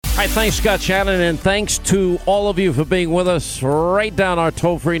All right, thanks, Scott Shannon, and thanks to all of you for being with us. Write down our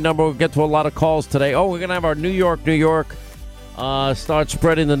toll-free number. We'll get to a lot of calls today. Oh, we're going to have our New York. Start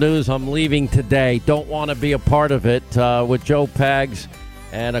spreading the news. I'm leaving today. Don't want to be a part of it with Joe Pags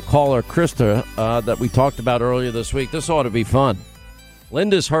and a caller, Krista, that we talked about earlier this week. This ought to be fun.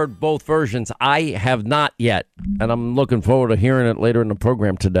 Linda's heard both versions. I have not yet, and I'm looking forward to hearing it later in the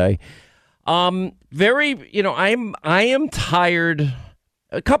program today. I am tired.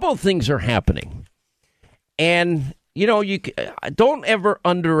 A couple of things are happening. And, you don't ever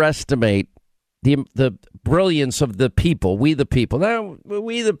underestimate the brilliance of the people, we the people. Now,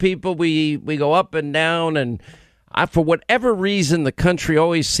 we the people, we go up and down, and for whatever reason, the country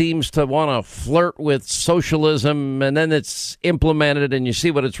always seems to want to flirt with socialism, and then it's implemented, and you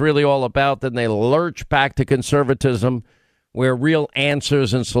see what it's really all about. Then they lurch back to conservatism, where real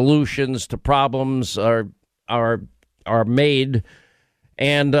answers and solutions to problems are made.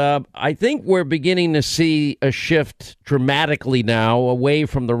 And I think we're beginning to see a shift dramatically now away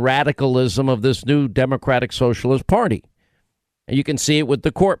from the radicalism of this new Democratic Socialist Party. And you can see it with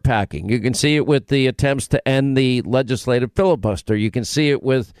the court packing. You can see it with the attempts to end the legislative filibuster. You can see it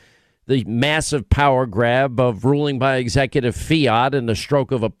with the massive power grab of ruling by executive fiat in the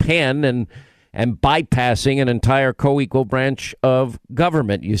stroke of a pen and bypassing an entire co-equal branch of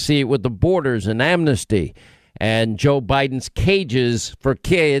government. You see it with the borders and amnesty and Joe Biden's cages for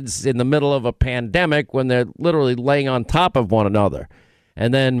kids in the middle of a pandemic when they're literally laying on top of one another.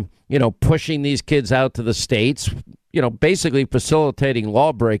 And then, pushing these kids out to the states, basically facilitating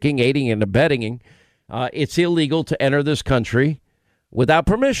lawbreaking, aiding and abetting. It's illegal to enter this country without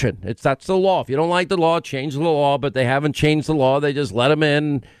permission. That's the law. If you don't like the law, change the law. But they haven't changed the law. They just let them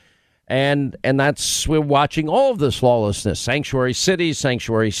in. And we're watching all of this lawlessness. Sanctuary cities,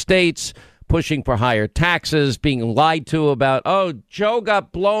 sanctuary states, pushing for higher taxes, being lied to about, Joe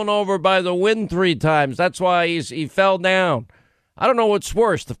got blown over by the wind 3 times. That's why he fell down. I don't know what's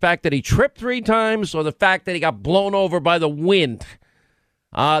worse, the fact that he tripped 3 times or the fact that he got blown over by the wind.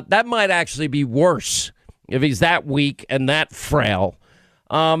 That might actually be worse if he's that weak and that frail.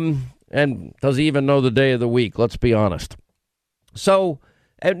 And does he even know the day of the week? Let's be honest. So,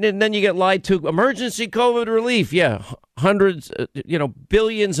 and then you get lied to. Emergency COVID relief. Yeah. Hundreds,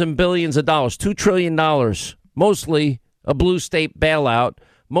 billions and billions of dollars, $2 trillion, mostly a blue state bailout,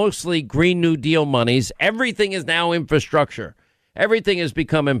 mostly Green New Deal monies. Everything is now infrastructure. Everything has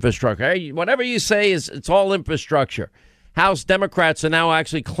become infrastructure. Whatever you say it's all infrastructure. House Democrats are now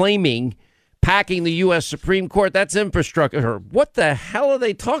actually claiming packing the U.S. Supreme Court. That's infrastructure. What the hell are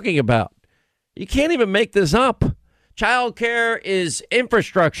they talking about? You can't even make this up. Child care is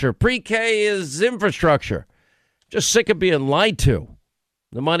infrastructure. Pre-K is infrastructure. Just sick of being lied to.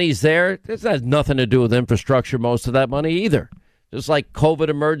 The money's there. This has nothing to do with infrastructure, most of that money either. Just like COVID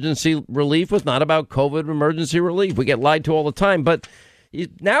emergency relief was not about COVID emergency relief. We get lied to all the time. But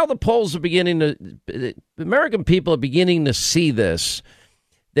now the polls are beginning to, the American people are beginning to see this.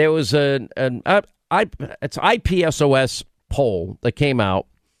 There was it's IPSOS poll that came out.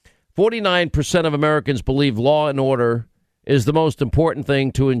 49% of Americans believe law and order is the most important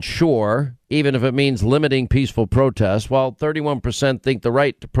thing to ensure, even if it means limiting peaceful protests, while 31% think the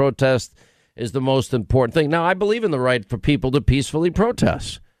right to protest is the most important thing. Now, I believe in the right for people to peacefully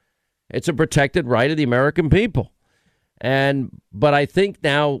protest. It's a protected right of the American people. But I think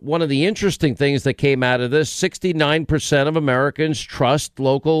now one of the interesting things that came out of this, 69% of Americans trust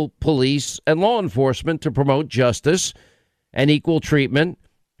local police and law enforcement to promote justice and equal treatment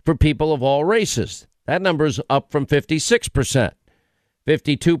for people of all races. That number is up from 56%.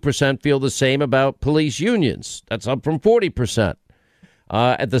 52% feel the same about police unions. That's up from 40%.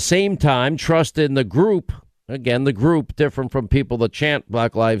 At the same time, trust in the group, again, the group different from people that chant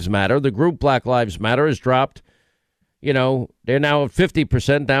Black Lives Matter. The group Black Lives Matter has dropped. They're now at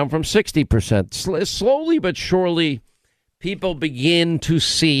 50% down from 60%. Slowly but surely, people begin to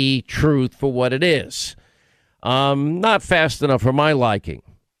see truth for what it is. Not fast enough for my liking.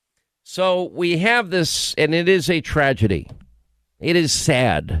 So we have this, and it is a tragedy. It is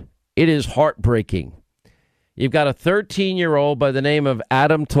sad. It is heartbreaking. You've got a 13-year-old by the name of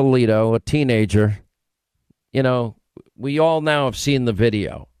Adam Toledo, a teenager. We all now have seen the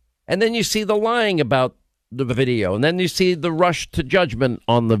video. And then you see the lying about the video. And then you see the rush to judgment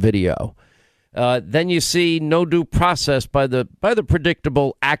on the video. Then you see no due process by the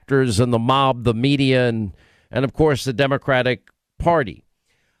predictable actors and the mob, the media, and of course, the Democratic Party.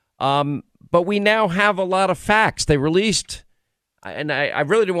 But we now have a lot of facts. They released, and I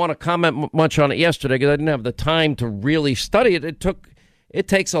really didn't want to comment much on it yesterday because I didn't have the time to really study it. It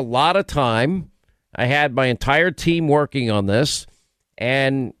takes a lot of time. I had my entire team working on this,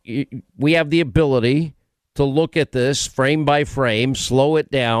 And we have the ability to look at this frame by frame, slow it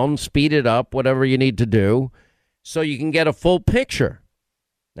down, speed it up, whatever you need to do, so you can get a full picture.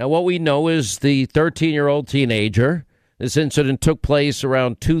 Now, what we know is the 13-year-old teenager, this incident took place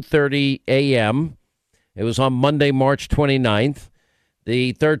around 2:30 a.m. It was on Monday, March 29th.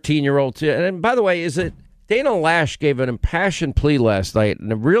 The 13-year-old, and by the way, Dana Lash gave an impassioned plea last night,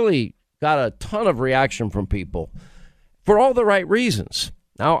 and it really got a ton of reaction from people for all the right reasons.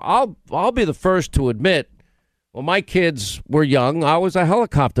 Now, I'll be the first to admit, when my kids were young, I was a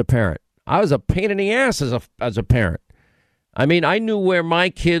helicopter parent. I was a pain in the ass as a parent. I mean, I knew where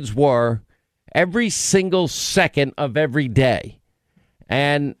my kids were every single second of every day.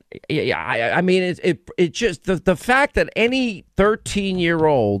 And I mean, it just the fact that any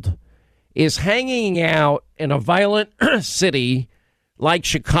 13-year-old is hanging out in a violent city like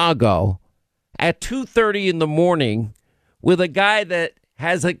Chicago at 2:30 in the morning with a guy that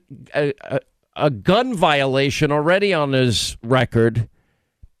has a gun violation already on his record,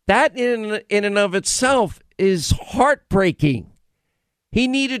 that in and of itself is heartbreaking. He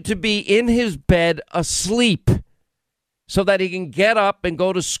needed to be in his bed asleep so that he can get up and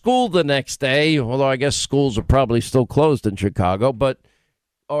go to school the next day, although I guess schools are probably still closed in Chicago,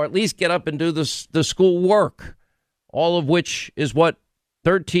 or at least get up and do the school work, all of which is what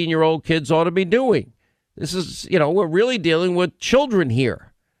 13-year-old kids ought to be doing. This is, we're really dealing with children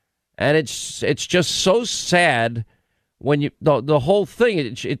here. And it's just so sad when the whole thing,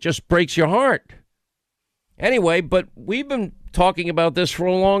 it just breaks your heart. Anyway, but we've been talking about this for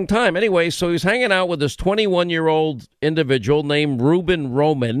a long time. Anyway, so he's hanging out with this 21-year-old individual named Ruben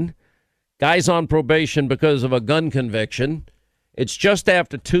Roman. Guy's on probation because of a gun conviction. It's just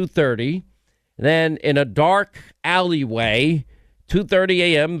after 2:30. Then in a dark alleyway, 2:30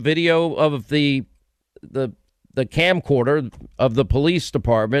 a.m., video of the camcorder of the police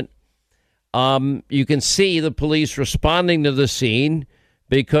department. You can see the police responding to the scene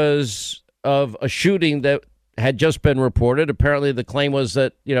because of a shooting that had just been reported. Apparently, the claim was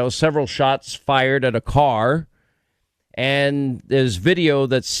that, several shots fired at a car. And there's video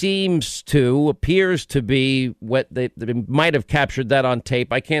that appears to be what they might have captured that on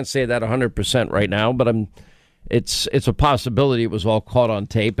tape. I can't say that 100% right now, but it's a possibility it was all caught on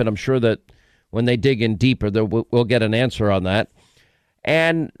tape. And I'm sure that when they dig in deeper, we'll get an answer on that.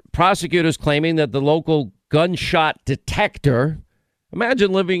 And prosecutors claiming that the local gunshot detector,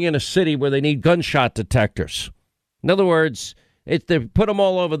 imagine living in a city where they need gunshot detectors. In other words, they put them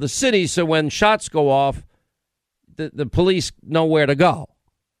all over the city, so when shots go off, the police know where to go.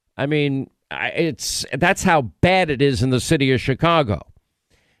 I mean, that's how bad it is in the city of Chicago.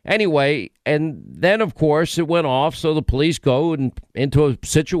 Anyway, and then, of course, it went off, so the police go into a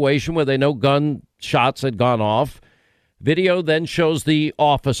situation where they know gunshots had gone off. Video then shows the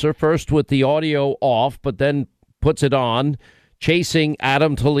officer, first with the audio off, but then puts it on, chasing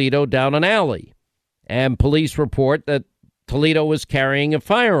Adam Toledo down an alley. And police report that Toledo was carrying a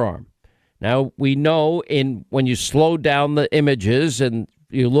firearm. Now, we know when you slow down the images and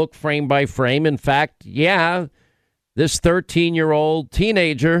you look frame by frame, in fact, this 13-year-old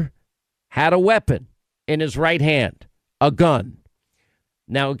teenager had a weapon in his right hand, a gun.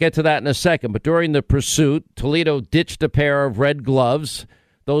 Now, we'll get to that in a second. But during the pursuit, Toledo ditched a pair of red gloves.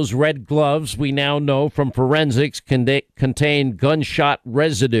 Those red gloves, we now know from forensics, contain gunshot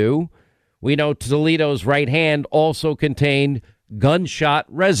residue. We know Toledo's right hand also contained gunshot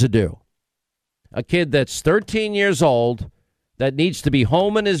residue. A kid that's 13 years old that needs to be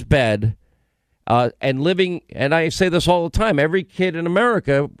home in his bed and living, and I say this all the time, every kid in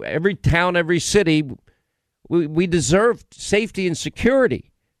America, every town, every city, we deserve safety and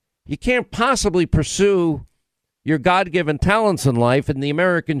security. You can't possibly pursue your God-given talents in life and the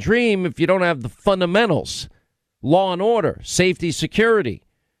American dream if you don't have the fundamentals, law and order, safety, security,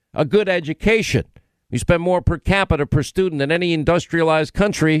 a good education. We spend more per capita per student than any industrialized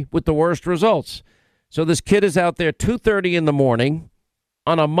country with the worst results. So this kid is out there 2:30 in the morning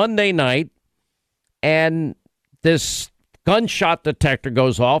on a Monday night, and this gunshot detector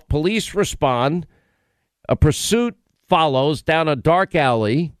goes off. Police respond. A pursuit follows down a dark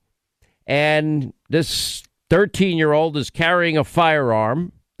alley, and this 13-year-old is carrying a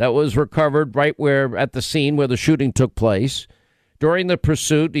firearm that was recovered right where at the scene where the shooting took place. During the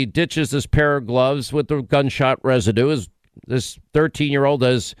pursuit, he ditches this pair of gloves with the gunshot residue. This 13-year-old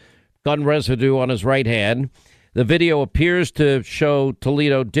has gun residue on his right hand. The video appears to show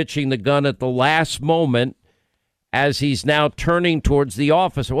Toledo ditching the gun at the last moment as he's now turning towards the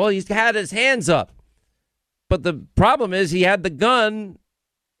officer. Well, he's had his hands up. But the problem is he had the gun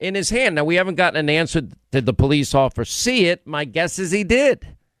in his hand. Now, we haven't gotten an answer. Did the police officer see it? My guess is he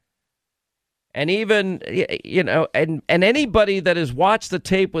did. And even, and anybody that has watched the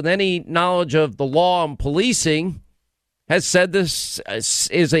tape with any knowledge of the law and policing has said this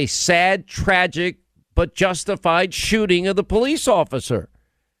is a sad, tragic, but justified shooting of the police officer.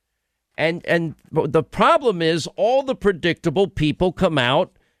 And the problem is all the predictable people come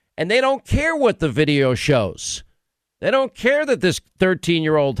out and they don't care what the video shows. They don't care that this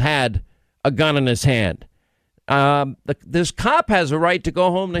 13-year-old had a gun in his hand. This cop has a right to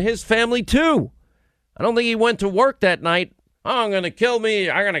go home to his family, too. I don't think he went to work that night. Oh, I'm going to kill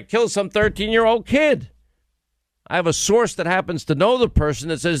some 13-year-old kid. I have a source that happens to know the person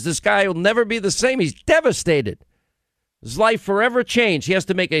that says this guy will never be the same. He's devastated. His life forever changed. He has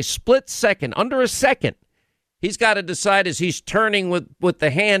to make a split second, under a second. He's got to decide as he's turning with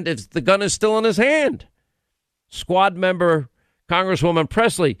the hand if the gun is still in his hand. Squad member Congresswoman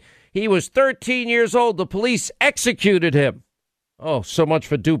Presley, he was 13 years old. The police executed him. Oh, so much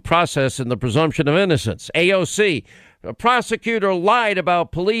for due process and the presumption of innocence. AOC, a prosecutor lied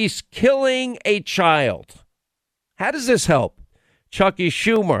about police killing a child. How does this help? Chucky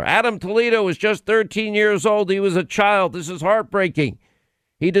Schumer, Adam Toledo was just 13 years old. He was a child. This is heartbreaking.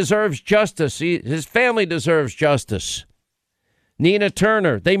 He deserves justice. His family deserves justice. Nina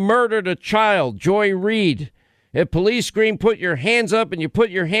Turner, they murdered a child. Joy Reid. If police scream, put your hands up, and you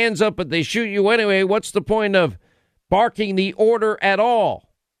put your hands up, but they shoot you anyway, what's the point of barking the order at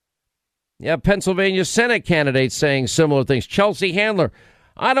all? Yeah, Pennsylvania Senate candidates saying similar things. Chelsea Handler,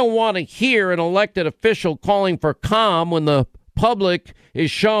 I don't want to hear an elected official calling for calm when the public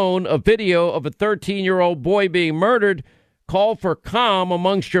is shown a video of a 13-year-old boy being murdered. Call for calm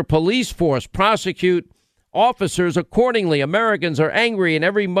amongst your police force. Prosecute officers accordingly. Americans are angry, and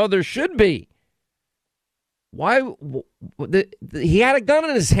every mother should be. Why? He had a gun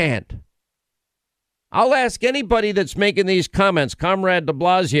in his hand. I'll ask anybody that's making these comments, Comrade de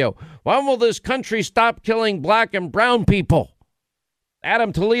Blasio, when will this country stop killing black and brown people?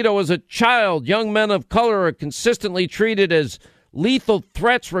 Adam Toledo was a child. Young men of color are consistently treated as lethal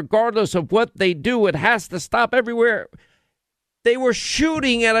threats regardless of what they do. It has to stop everywhere. They were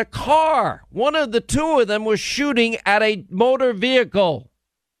shooting at a car. One of the two of them was shooting at a motor vehicle.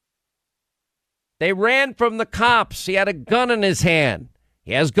 They ran from the cops. He had a gun in his hand.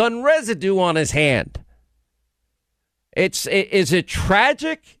 He has gun residue on his hand. Is it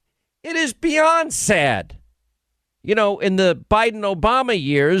tragic? It is beyond sad. You know, in the Biden-Obama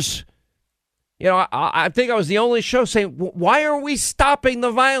years, I think I was the only show saying, why are we stopping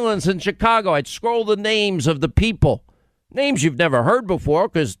the violence in Chicago? I'd scroll the names of the people, names you've never heard before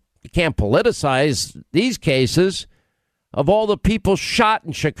because you can't politicize these cases, of all the people shot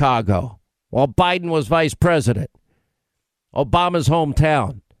in Chicago while Biden was vice president, Obama's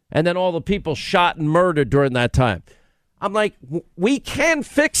hometown, and then all the people shot and murdered during that time. I'm like, we can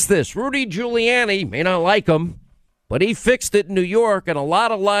fix this. Rudy Giuliani, may not like him, but he fixed it in New York, and a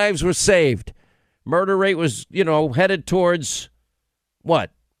lot of lives were saved. Murder rate was, headed towards,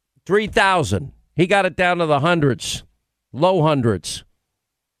 3,000. He got it down to the hundreds, low hundreds.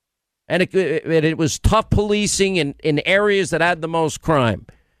 And it was tough policing in areas that had the most crime.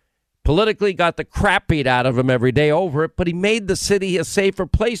 Politically got the crap beat out of him every day over it, but he made the city a safer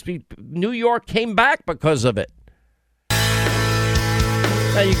place. New York came back because of it.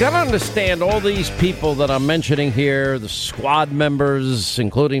 Now, you got to understand all these people that I'm mentioning here, the squad members,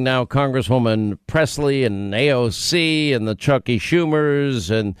 including now Congresswoman Presley and AOC and the Chucky Schumers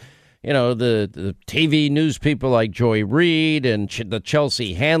and, the TV news people like Joy Reid and the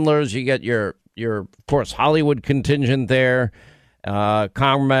Chelsea Handlers. You get your of course, Hollywood contingent there.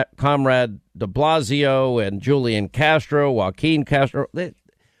 Comrade de Blasio and Julian Castro, Joaquin Castro.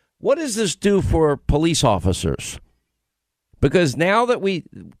 What does this do for police officers? Because now that we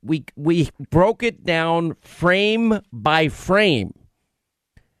broke it down frame by frame,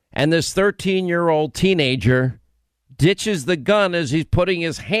 and this 13-year-old teenager ditches the gun as he's putting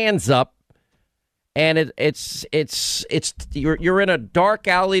his hands up, and you're in a dark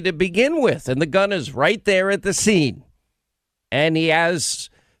alley to begin with, and the gun is right there at the scene, and he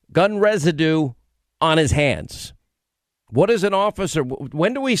has gun residue on his hands. What is an officer?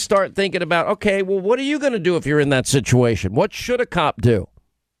 When do we start thinking about, okay, well, what are you going to do if you're in that situation? What should a cop do?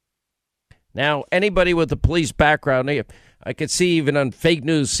 Now, anybody with a police background, I could see even on fake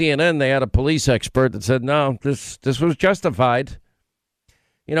news CNN, they had a police expert that said, no, this was justified.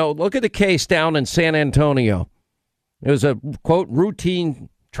 Look at the case down in San Antonio. It was a, quote, routine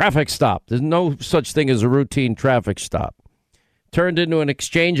traffic stop. There's no such thing as a routine traffic stop. Turned into an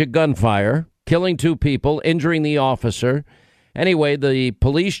exchange of gunfire, killing two people, injuring the officer. Anyway, the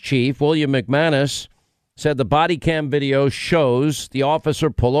police chief, William McManus, said the body cam video shows the officer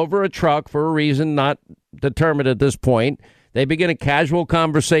pull over a truck for a reason not determined at this point. They begin a casual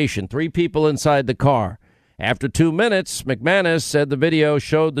conversation, 3 people inside the car. After 2 minutes, McManus said the video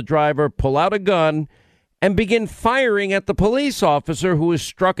showed the driver pull out a gun and begin firing at the police officer who was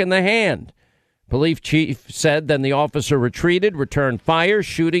struck in the hand. Police chief said then the officer retreated, returned fire,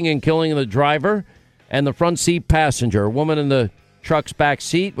 shooting and killing the driver and the front seat passenger. A woman in the truck's back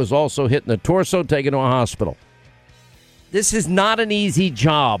seat was also hit in the torso, taken to a hospital. This is not an easy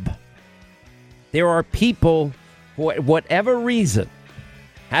job. There are people, for whatever reason,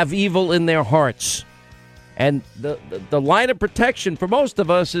 have evil in their hearts. And the line of protection for most of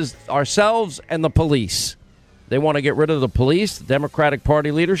us is ourselves and the police. They want to get rid of the police, the Democratic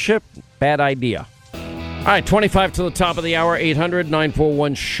Party leadership. Bad idea. All right, 25 to the top of the hour,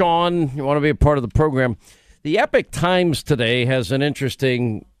 800-941-SEAN. You want to be a part of the program. The Epoch Times today has an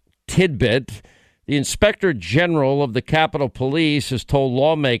interesting tidbit. The Inspector General of the Capitol Police has told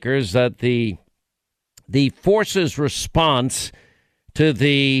lawmakers that the force's response to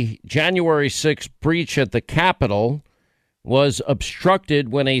the January 6th breach at the Capitol was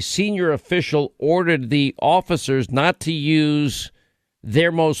obstructed when a senior official ordered the officers not to use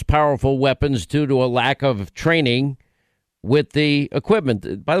their most powerful weapons due to a lack of training with the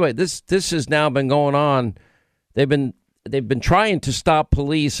equipment. By the way, this has now been going on. They've been trying to stop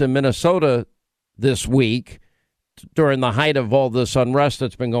police in Minnesota this week during the height of all this unrest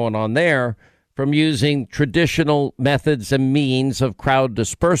that's been going on there from using traditional methods and means of crowd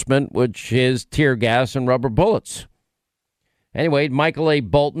dispersement, which is tear gas and rubber bullets. Anyway, Michael A.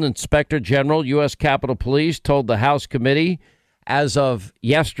 Bolton, Inspector General, U.S. Capitol Police, told the House committee as of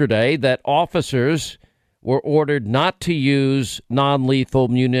yesterday that officers were ordered not to use non-lethal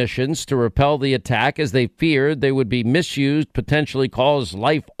munitions to repel the attack as they feared they would be misused, potentially cause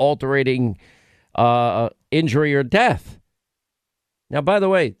life-altering injury or death. Now, by the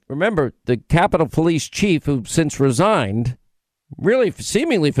way, remember, the Capitol Police chief, who since resigned, really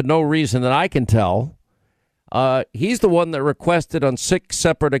seemingly for no reason that I can tell, he's the one that requested on 6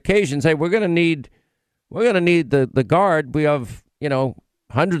 separate occasions, hey, we're going to need the guard. We have,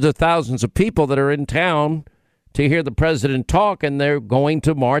 hundreds of thousands of people that are in town to hear the president talk, and they're going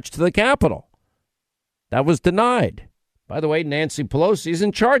to march to the Capitol. That was denied. By the way, Nancy Pelosi is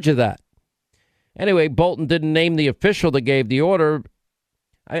in charge of that. Anyway, Bolton didn't name the official that gave the order.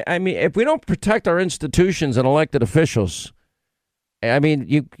 I mean, if we don't protect our institutions and elected officials, I mean,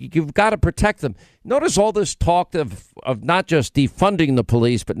 you've got to protect them. Notice all this talk of not just defunding the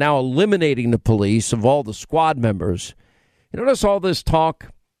police, but now eliminating the police of all the squad members. You notice all this talk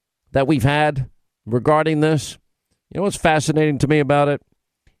that we've had regarding this? You know what's fascinating to me about it?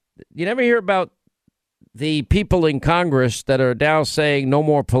 You never hear about the people in Congress that are now saying no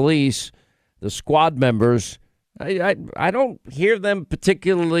more police, the squad members. I don't hear them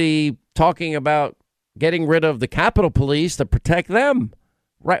particularly talking about getting rid of the Capitol Police to protect them.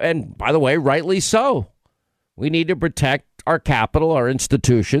 Right. And by the way, rightly so. We need to protect our Capitol, our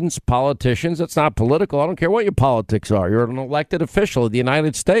institutions, politicians. It's not political. I don't care what your politics are. You're an elected official of the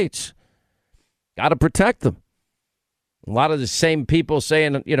United States. Got to protect them. A lot of the same people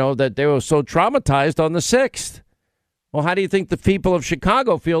saying, that they were so traumatized on the 6th. Well, how do you think the people of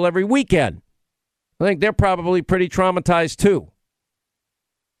Chicago feel every weekend? I think they're probably pretty traumatized, too.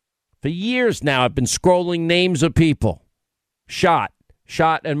 For years now, I've been scrolling names of people shot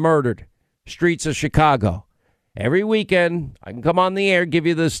and murdered. Streets of Chicago. Every weekend, I can come on the air, give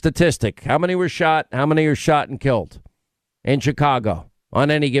you the statistic. How many were shot? How many are shot and killed in Chicago on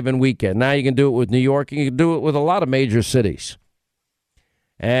any given weekend? Now you can do it with New York. You can do it with a lot of major cities.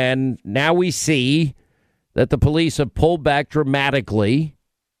 And now we see that the police have pulled back dramatically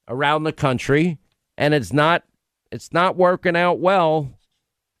around the country. And it's not working out well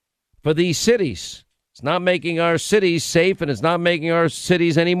for these cities. It's not making our cities safe, and it's not making our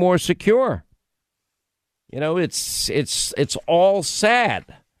cities any more secure. It's all sad,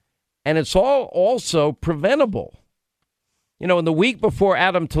 and it's all also preventable. In the week before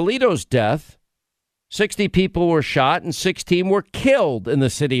Adam Toledo's death, 60 people were shot and 16 were killed in the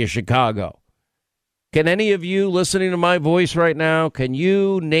city of Chicago. Can any of you listening to my voice right now, can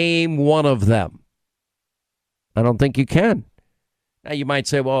you name one of them? I don't think you can. Now, you might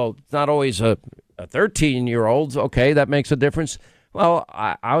say, well, it's not always a 13-year-old. Okay, that makes a difference. Well,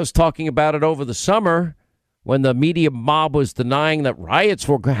 I was talking about it over the summer when the media mob was denying that riots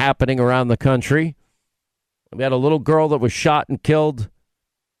were happening around the country. We had a little girl that was shot and killed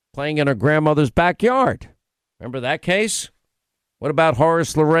playing in her grandmother's backyard. Remember that case? What about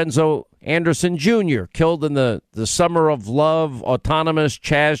Horace Lorenzo Anderson Jr., killed in the Summer of Love autonomous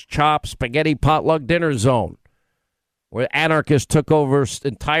Chaz Chop spaghetti potluck dinner zone, where anarchists took over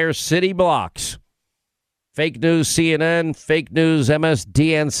entire city blocks? Fake news CNN, fake news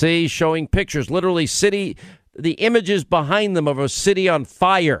MSDNC showing pictures, literally the images behind them of a city on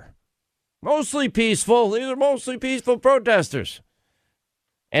fire. Mostly peaceful. These are mostly peaceful protesters.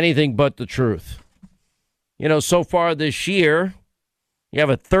 Anything but the truth. You know, so far this year, you have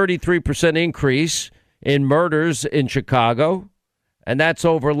a 33% increase in murders in Chicago, and that's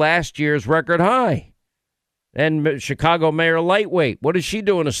over last year's record high. And Chicago Mayor Lightweight, what is she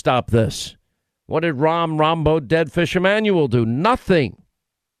doing to stop this? What did Rambo Deadfish Emanuel do? Nothing.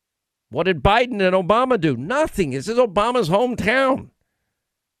 What did Biden and Obama do? Nothing. This is Obama's hometown.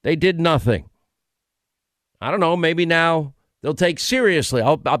 They did nothing. I don't know. Maybe now they'll take seriously.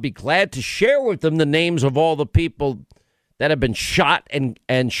 I'll be glad to share with them the names of all the people that have been shot and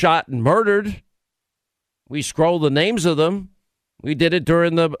murdered. We scrolled the names of them. We did it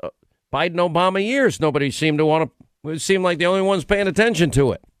during the Biden-Obama years. Nobody seemed to want to. It seemed like the only ones paying attention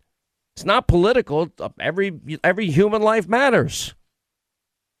to it. It's not political. Every human life matters.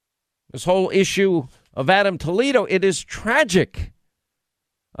 This whole issue of Adam Toledo, it is tragic.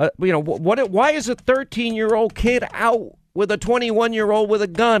 Why is a 13-year-old kid out with a 21-year-old with a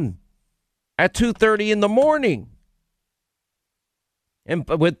gun at 2:30 in the morning and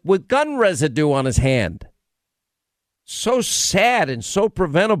with gun residue on his hand? So sad and so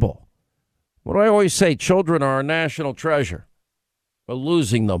preventable. What do I always say? Children are our national treasure. We're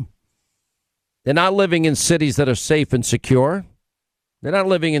losing them. They're not living in cities that are safe and secure. They're not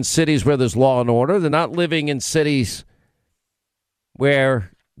living in cities where there's law and order. They're not living in cities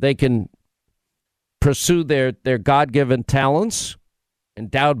where they can pursue their God-given talents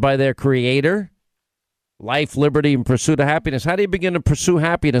endowed by their creator. Life, liberty, and pursuit of happiness. How do you begin to pursue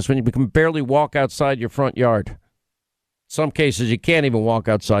happiness when you can barely walk outside your front yard? In some cases, you can't even walk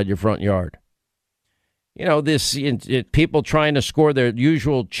outside your front yard. You know, people trying to score their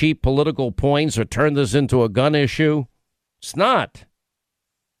usual cheap political points or turn this into a gun issue. It's not.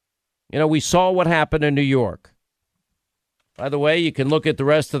 You know, we saw what happened in New York. By the way, you can look at the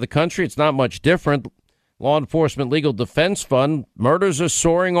rest of the country. It's not much different. Law Enforcement Legal Defense Fund, murders are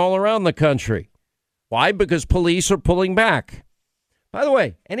soaring all around the country. Why? Because police are pulling back. By the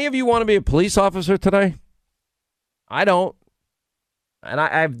way, any of you want to be a police officer today? I don't. And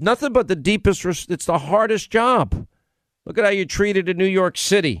I have nothing but the deepest, it's the hardest job. Look at how you treated in New York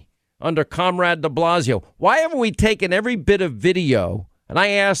City under Comrade de Blasio. Why haven't we taken every bit of video? And I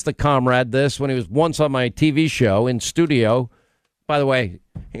asked the comrade this when he was once on my TV show in studio. By the way,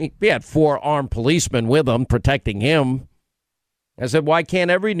 he had 4 armed policemen with him protecting him. I said, why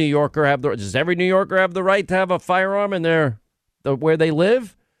can't every New Yorker does every New Yorker have the right to have a firearm in where they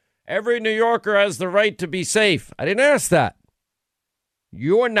live? Every New Yorker has the right to be safe. I didn't ask that.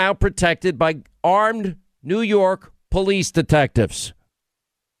 You are now protected by armed New York police detectives.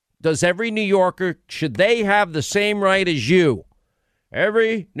 Does every New Yorker, should they have the same right as you?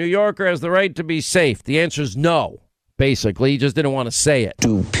 Every New Yorker has the right to be safe. The answer is no. Basically, he just didn't want to say it.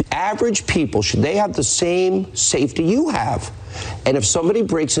 Do average people, should they have the same safety you have? And if somebody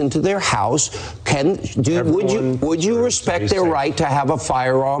breaks into their house, would you respect their right to have a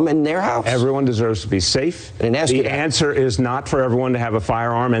firearm in their house? Everyone deserves to be safe. The answer is not for everyone to have a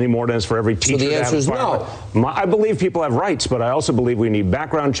firearm any more than it's for every teacher to have a firearm. No. I believe people have rights, but I also believe we need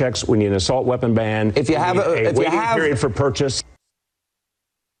background checks. We need an assault weapon ban. If you have a waiting period for purchase.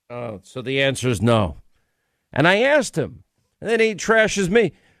 So the answer is no. And I asked him, and then he trashes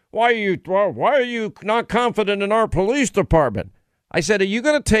me. Why are you not confident in our police department? I said, are you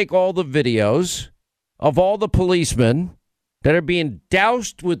going to take all the videos of all the policemen that are being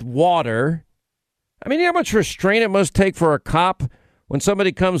doused with water? I mean, you know how much restraint it must take for a cop when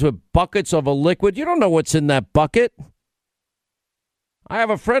somebody comes with buckets of a liquid? You don't know what's in that bucket. I have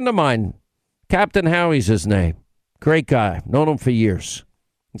a friend of mine, Captain Howie's his name. Great guy. Known him for years.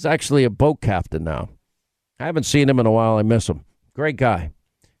 He's actually a boat captain now. I haven't seen him in a while. I miss him. Great guy.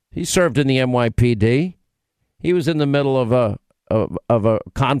 He served in the NYPD. He was in the middle of a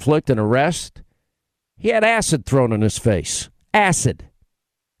conflict, an arrest. He had acid thrown in his face. Acid.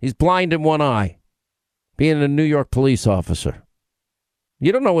 He's blind in one eye, being a New York police officer.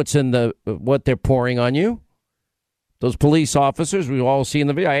 You don't know what's in what they're pouring on you. Those police officers, we've all seen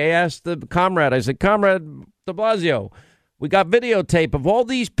the video. I asked the comrade, I said, Comrade de Blasio, we got videotape of all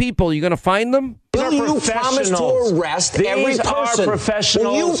these people. You going to find them? These Will you promise to arrest every person? These are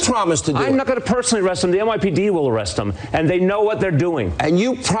professionals. Will you promise to do it? I'm not going to personally arrest them. The NYPD will arrest them, and they know what they're doing. And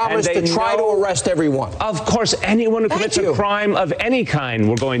you promise to try to arrest everyone? Of course, anyone who commits a crime of any kind,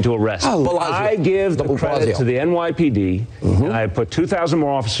 we're going to arrest. I give the credit to the NYPD, and I put 2,000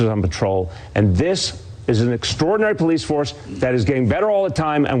 more officers on patrol, and this is an extraordinary police force that is getting better all the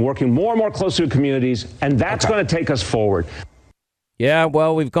time and working more and more closely with communities, and that's going to take us forward. Yeah,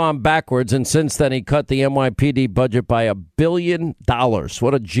 well, we've gone backwards, and since then he cut the NYPD budget by $1 billion.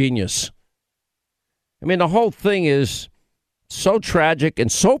 What a genius. I mean, the whole thing is so tragic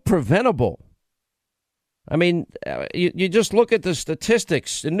and so preventable. I mean, you just look at the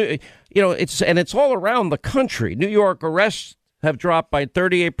statistics, and it's all around the country. New York arrests have dropped by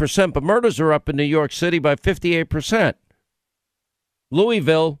 38%, but murders are up in New York City by 58%.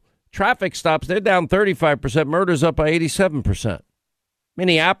 Louisville, traffic stops, they're down 35%, murders up by 87%.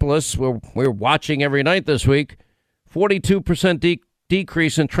 Minneapolis, we're watching every night this week, 42%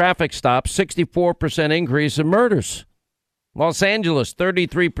 decrease in traffic stops, 64% increase in murders. Los Angeles,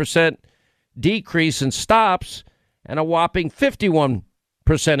 33% decrease in stops, and a whopping 51%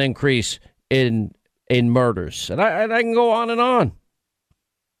 increase in murders. And I can go on and on.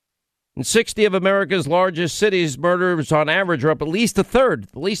 In 60 of America's largest cities, murders on average are up at least a third,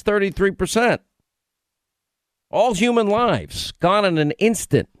 at least 33%. All human lives gone in an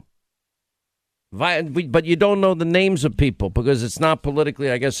instant. But you don't know the names of people because it's not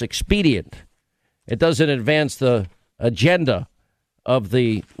politically, I guess, expedient. It doesn't advance the agenda of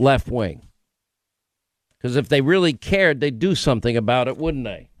the left wing. Because if they really cared, they'd do something about it, wouldn't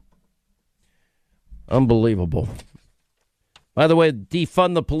they? Unbelievable. By the way,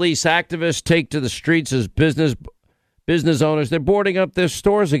 defund the police activists take to the streets as business owners. They're boarding up their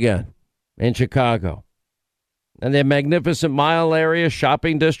stores again in Chicago. And their magnificent Mile area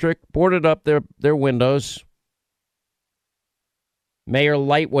shopping district boarded up their windows. Mayor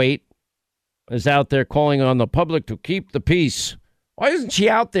Lightweight is out there calling on the public to keep the peace. Why isn't she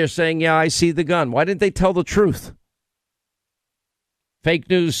out there saying, yeah, I see the gun? Why didn't they tell the truth? Fake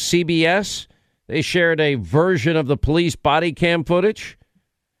news CBS, they shared a version of the police body cam footage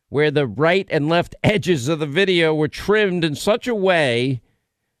where the right and left edges of the video were trimmed in such a way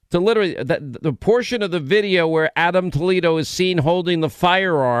to literally the portion of the video where Adam Toledo is seen holding the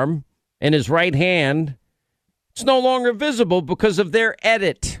firearm in his right hand, it's no longer visible because of their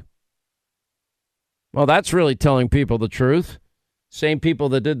edit. Well, that's really telling people the truth. Same people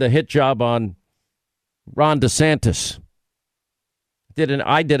that did the hit job on Ron DeSantis.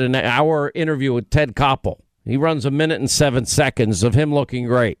 I did an hour interview with Ted Koppel. He runs 1 minute and 7 seconds of him looking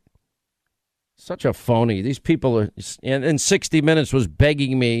great. Such a phony. These people are, and 60 Minutes was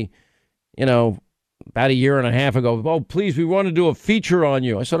begging me, about a year and a half ago, oh, please, we want to do a feature on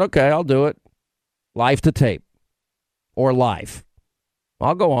you. I said, okay, I'll do it. Live to tape or live.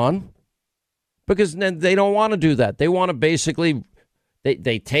 I'll go on. Because then they don't want to do that. They want to basically,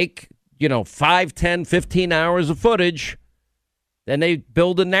 they take, 5, 10, 15 hours of footage, then they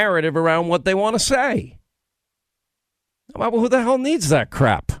build a narrative around what they want to say. Well, who the hell needs that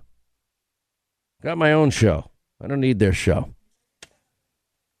crap? Got my own show. I don't need their show.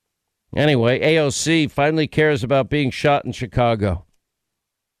 Anyway, AOC finally cares about being shot in Chicago.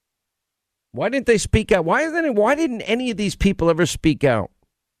 Why didn't they speak out? Why didn't any of these people ever speak out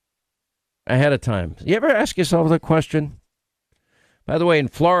ahead of time? You ever ask yourself that question? By the way, in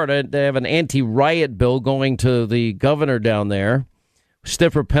Florida, they have an anti-riot bill going to the governor down there.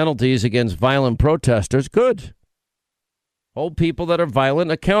 Stiffer penalties against violent protesters. Good. Hold people that are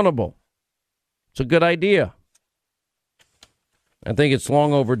violent accountable. It's a good idea. I think it's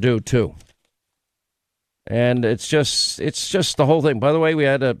long overdue, too. And it's just the whole thing. By the way, we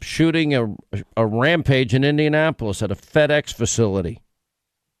had a shooting, a rampage in Indianapolis at a FedEx facility.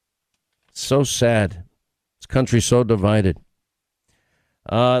 It's so sad. This country's so divided.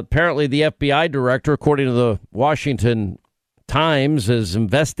 Apparently, the FBI director, according to the Washington Times, is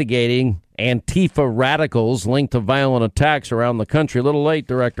investigating Antifa radicals linked to violent attacks around the country. A little late,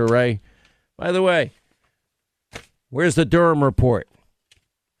 Director Ray. By the way, where's the Durham report?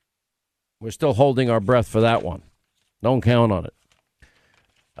 We're still holding our breath for that one. Don't count on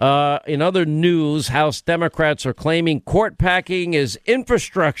it. In other news, House Democrats are claiming court packing is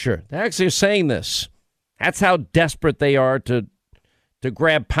infrastructure. They're actually saying this. That's how desperate they are to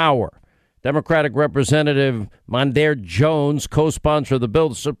grab power. Democratic Representative Mondaire Jones, co-sponsor of the bill.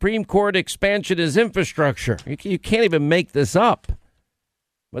 The Supreme Court expansion is infrastructure. You can't even make this up.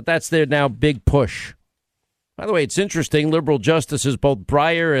 But that's their now big push. By the way, it's interesting. Liberal justices, both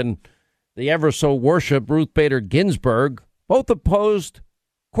Breyer and the ever so worshipped Ruth Bader Ginsburg, both opposed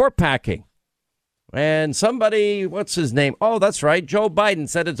court packing. And somebody, what's his name? Oh, that's right. Joe Biden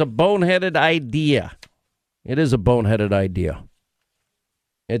said it's a boneheaded idea. It is a boneheaded idea.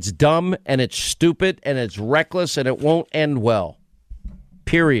 It's dumb and it's stupid and it's reckless and it won't end well.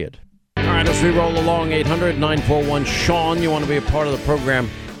 Period. All right, as we roll along, 800-941-SEAN. You want to be a part of the program.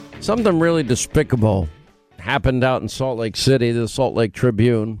 Something really despicable happened out in Salt Lake City, the Salt Lake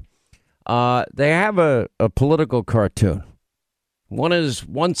Tribune. They have a political cartoon.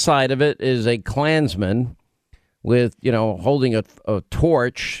 One side of it is a Klansman with, holding a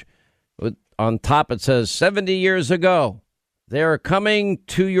torch. On top it says, 70 years ago, they're coming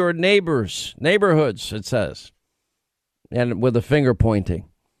to your neighborhoods, it says, and with a finger pointing.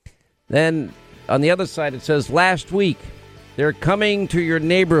 Then on the other side it says, last week, they're coming to your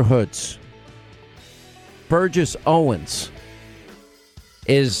neighborhoods. Burgess Owens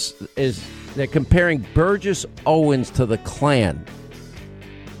they're comparing Burgess Owens to the Klan.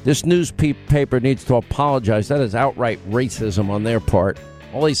 This newspaper needs to apologize. That is outright racism on their part.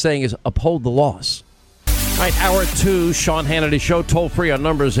 All he's saying is uphold the laws. All right, hour 2, Sean Hannity Show. Toll free on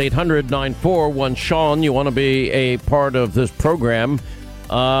numbers 800-941-SEAN. You want to be a part of this program.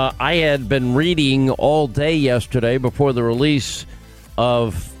 I had been reading all day yesterday before the release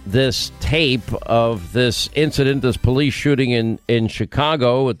of this tape of this incident, this police shooting in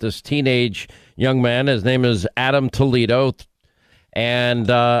Chicago with this teenage young man. His name is Adam Toledo. And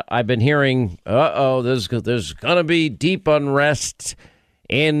I've been hearing, there's going to be deep unrest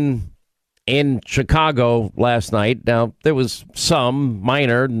in Chicago last night. Now, there was some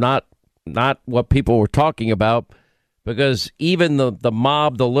minor, not what people were talking about, because even the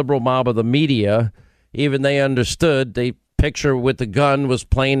mob, the liberal mob of the media, even they understood. The picture with the gun was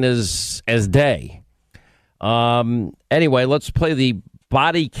plain as day. Anyway, let's play the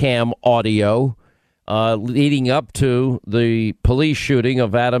body cam audio leading up to the police shooting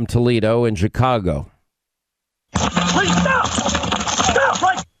of Adam Toledo in Chicago. Please stop! Stop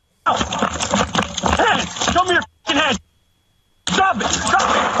right now! Hands! Show me your f***ing hands! Stop it!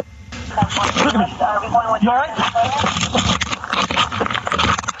 Stop it! Look at me. You all right?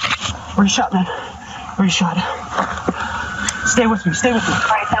 Where you shot, man? Where you shot? Stay with me. Stay with me. All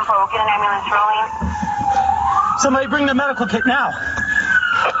right, Tempo. Get an ambulance rolling. Somebody bring the medical kit now.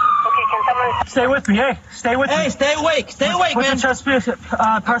 Okay, can someone... Stay with me. Hey, stay with me. Hey, stay awake. Stay awake, Put man. the chest press on.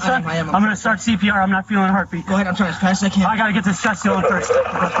 I am. I'm going to start CPR. I'm not feeling a heartbeat. Go ahead. I'm trying as fast as I can. I got to get this chest seal in first. As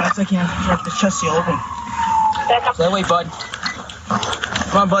fast as I can. I'm trying to get this chest seal open. Stay awake, bud.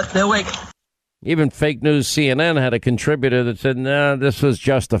 Come on, bud. Stay awake. Even fake news CNN had a contributor that said, nah, this was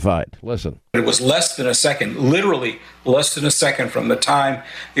justified. Listen. It was less than a second, literally less than a second from the time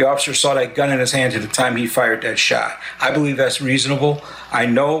the officer saw that gun in his hand to the time he fired that shot. I believe that's reasonable. I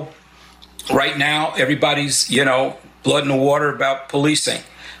know right now everybody's, blood in the water about policing.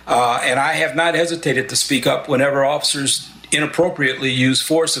 And I have not hesitated to speak up whenever officers inappropriately use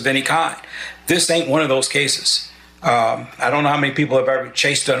force of any kind. This ain't one of those cases. I don't know how many people have ever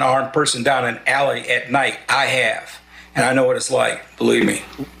chased an armed person down an alley at night. I have. And I know what it's like, believe me.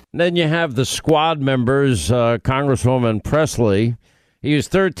 Then you have the squad members, Congresswoman Presley. He was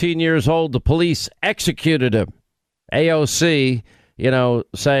 13 years old. The police executed him. AOC,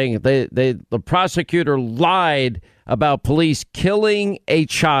 saying the prosecutor lied about police killing a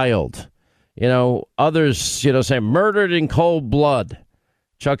child. Others, saying murdered in cold blood.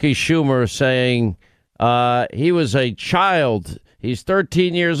 Chucky Schumer saying he was a child. He's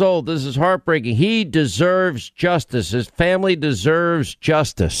 13 years old. This is heartbreaking. He deserves justice. His family deserves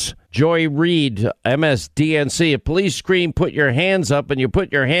justice. Joy Reid, MSDNC. If police scream, put your hands up, and you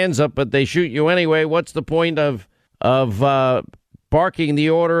put your hands up, but they shoot you anyway, what's the point of barking the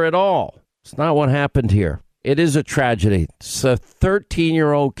order at all? It's not what happened here. It is a tragedy. It's a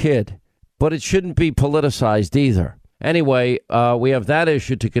 13-year-old kid, but it shouldn't be politicized either. Anyway, we have that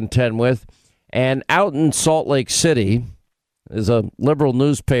issue to contend with. And out in Salt Lake City is a liberal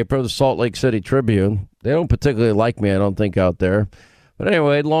newspaper, the Salt Lake City Tribune. They don't particularly like me, I don't think, out there. But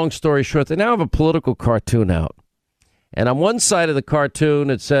anyway, long story short, they now have a political cartoon out. And on one side of the cartoon,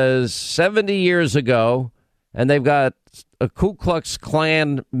 it says 70 years ago, and they've got a Ku Klux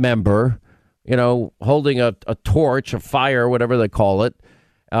Klan member, holding a torch, a fire, whatever they call it,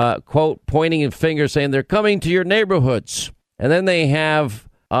 quote, pointing a finger saying they're coming to your neighborhoods. And then they have...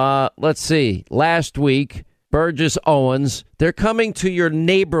 let's see. Last week, Burgess Owens, they're coming to your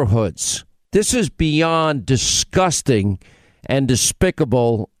neighborhoods. This is beyond disgusting and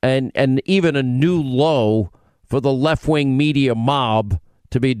despicable and even a new low for the left-wing media mob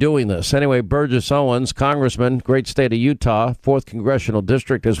to be doing this. Anyway, Burgess Owens, congressman, great state of Utah, 4th Congressional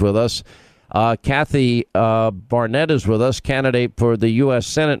District, is with us. Kathy Barnett is with us, candidate for the U.S.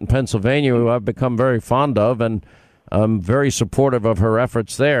 Senate in Pennsylvania, who I've become very fond of, and I'm very supportive of her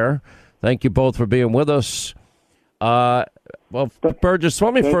efforts there. Thank you both for being with us. Well, Burgess,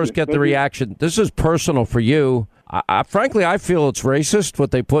 let me first get the reaction. This is personal for you. Frankly, I feel it's racist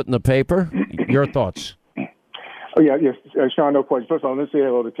what they put in the paper. Your thoughts? Oh, yes, Sean, no question. First of all, let's say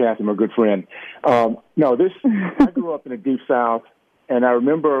hello to Kathy, my good friend. I grew up in the Deep South, and I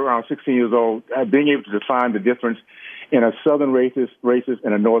remember around 16 years old being able to define the difference in a Southern racist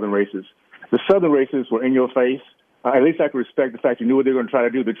and a Northern racist. The Southern racists were in your face. At least I could respect the fact you knew what they were going to try to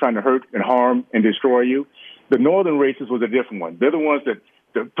do. They're trying to hurt and harm and destroy you. The Northern racists was a different one. They're the ones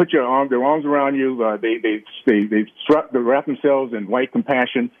that put their arms around you. They wrap themselves in white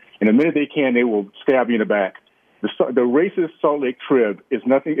compassion, and the minute they can, they will stab you in the back. The racist Salt Lake Trib is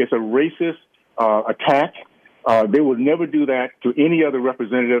nothing. It's a racist attack. They would never do that to any other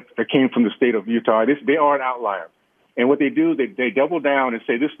representative that came from the state of Utah. They are an outlier. And what they do, they double down and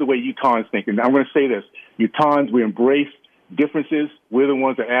say, this is the way Utahns think. And I'm going to say this. Utahns, we embrace differences. We're the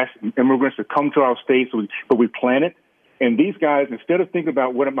ones that ask immigrants to come to our state, but we plan it. And these guys, instead of thinking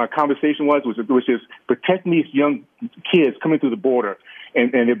about what my conversation was, which is protecting these young kids coming through the border,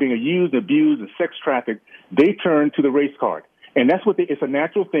 and they're being used, abused, and sex trafficked, they turn to the race card. And that's it's a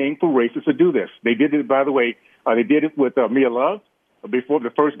natural thing for racists to do this. They did it, by the way, they did it with Mia Love, before the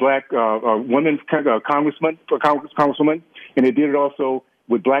first black woman congresswoman, and they did it also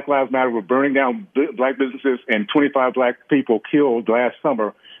with Black Lives Matter. We're burning down black businesses and 25 black people killed last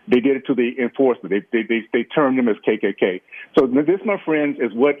summer. They did it to the enforcement. They termed them as KKK. So this, my friends,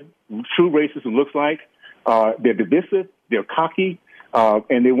 is what true racism looks like. They're divisive, they're cocky,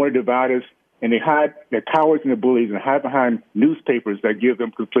 and they want to divide us. And they're cowards and they're bullies and hide behind newspapers that give them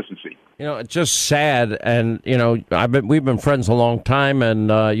complicity. You know, it's just sad. And, you know, we've been friends a long time, and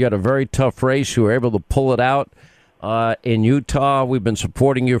you had a very tough race. You were able to pull it out in Utah. We've been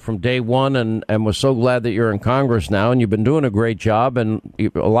supporting you from day one, and we're so glad that you're in Congress now, and you've been doing a great job. And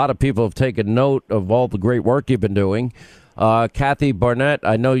a lot of people have taken note of all the great work you've been doing. Kathy Barnett,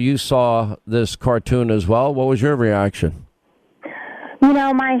 I know you saw this cartoon as well. What was your reaction? You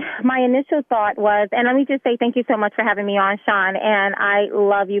know, my initial thought was, and let me just say thank you so much for having me on, Sean, and I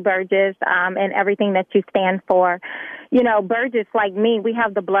love you, Burgess, and everything that you stand for. You know, Burgess, like me, we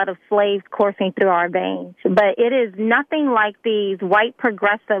have the blood of slaves coursing through our veins, but it is nothing like these white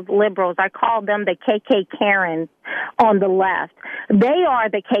progressive liberals. I call them the KK Karens on the left. They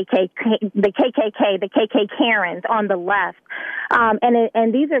are the KKK Karens on the left.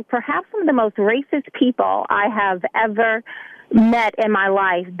 And these are perhaps some of the most racist people I have ever met in my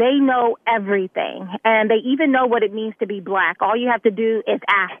life. They know everything, and they even know what it means to be black. All you have to do is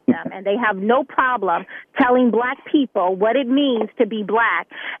ask them, and they have no problem telling black people what it means to be black.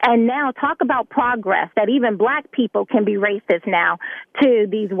 And now talk about progress, that even black people can be racist now to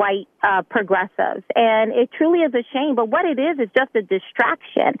these white progressives. And it truly is a shame, but what it is just a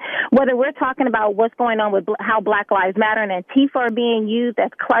distraction. Whether we're talking about what's going on with how Black Lives Matter and Antifa are being used as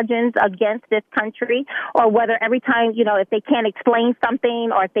bludgeons against this country, or whether every time, you know, if they can't explain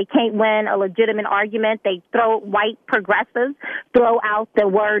something or if they can't win a legitimate argument, they white progressives throw out the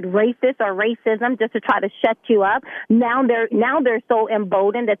word racist or racism just to try to shut you up. Now they're so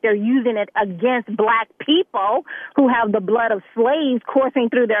emboldened that they're using it against black people who have the blood of slaves coursing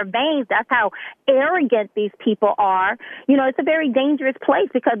through their veins. That's how arrogant these people are. You know, it's a very dangerous place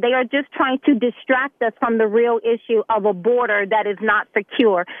because they are just trying to distract us from the real issue of a border that is not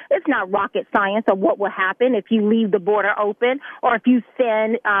secure. It's not rocket science of what will happen if you leave the border open, or if you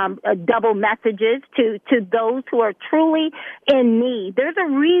send double messages to those who are truly in need. There's a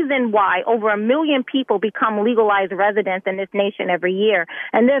reason why over 1 million people become legalized residents in this nation every year.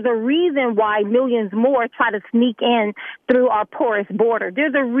 And there's a reason why millions more try to sneak in through our porous border.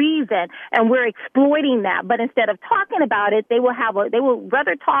 There's a reason, and we're exploiting that. But instead of talking about it, they will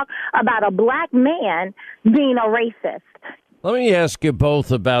rather talk about a black man being a racist. Let me ask you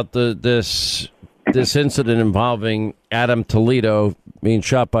both about this incident involving Adam Toledo being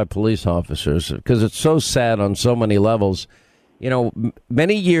shot by police officers, because it's so sad on so many levels. You know,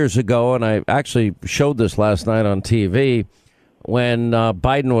 many years ago, and I actually showed this last night on TV, when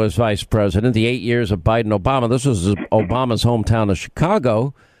Biden was vice president, the 8 years of Biden-Obama, this was Obama's hometown of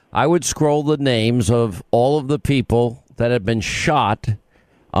Chicago, I would scroll the names of all of the people that had been shot in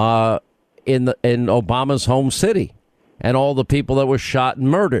Obama's home city, and all the people that were shot and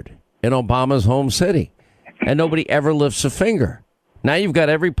murdered in Obama's home city, and nobody ever lifts a finger. Now you've got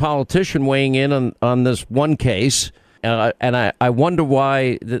every politician weighing in on this one case, and I wonder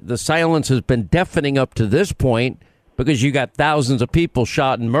why the silence has been deafening up to this point, because you got thousands of people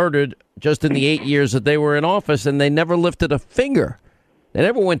shot and murdered just in the 8 years that they were in office, and they never lifted a finger. They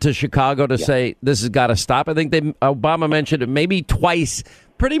never went to Chicago to say this has got to stop. I think Obama mentioned it maybe twice,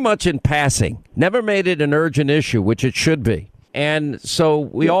 pretty much in passing. Never made it an urgent issue, which it should be. And so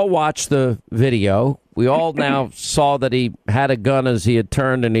we all watched the video. We all now saw that he had a gun as he had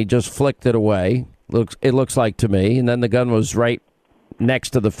turned and he just flicked it away. It looks like to me. And then the gun was right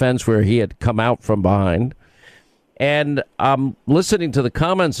next to the fence where he had come out from behind. And I'm listening to the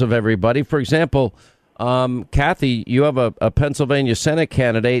comments of everybody. For example, Kathy, you have a Pennsylvania Senate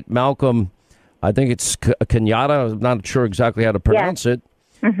candidate, Malcolm, I think it's Kenyatta. I'm not sure exactly how to pronounce it.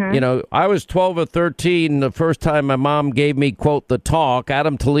 Mm-hmm. You know, I was 12 or 13 the first time my mom gave me, quote, the talk.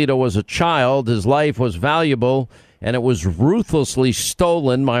 Adam Toledo was a child. His life was valuable, and it was ruthlessly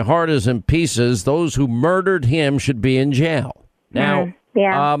stolen. My heart is in pieces. Those who murdered him should be in jail. Now,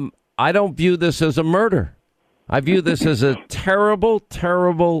 I don't view this as a murder. I view this as a terrible,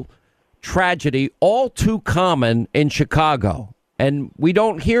 terrible tragedy, all too common in Chicago. And we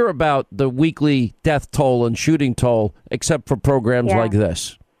don't hear about the weekly death toll and shooting toll except for programs like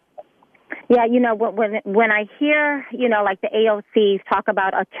this. Yeah, you know, when I hear, you know, like the AOCs talk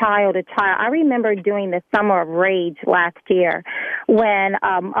about a child, I remember doing the Summer of Rage last year when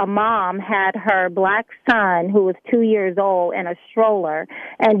a mom had her black son who was 2 years old in a stroller.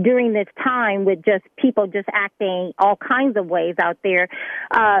 And during this time with just people just acting all kinds of ways out there,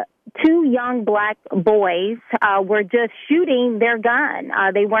 two young black boys were just shooting their gun.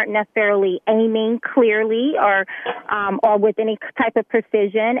 They weren't necessarily aiming clearly or with any type of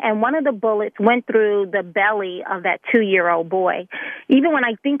precision. And one of the bullets went through the belly of that 2-year-old boy. Even when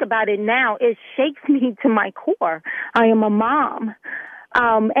I think about it now, it shakes me to my core. I am a mom.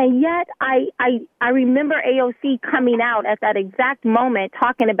 And yet I remember AOC coming out at that exact moment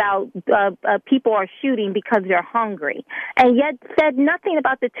talking about people are shooting because they're hungry, and yet said nothing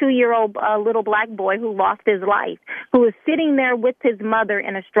about the 2-year-old little black boy who lost his life, who was sitting there with his mother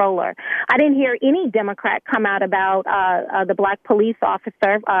in a stroller. I didn't hear any Democrat come out about the black police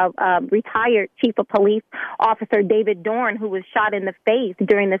officer, retired chief of police officer David Dorn, who was shot in the face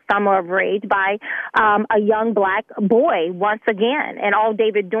during the Summer of Rage by a young black boy once again. And all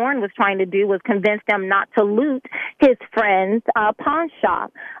David Dorn was trying to do was convince them not to loot his friend's pawn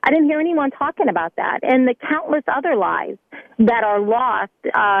shop. I didn't hear anyone talking about that. And the countless other lives that are lost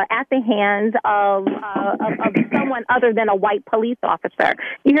at the hands of someone other than a white police officer.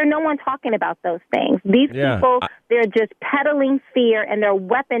 You hear no one talking about those things. These people, they're just peddling fear, and they're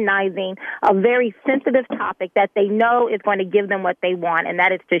weaponizing a very sensitive topic that they know is going to give them what they want, and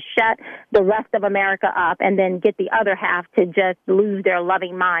that is to shut the rest of America up and then get the other half to just lose their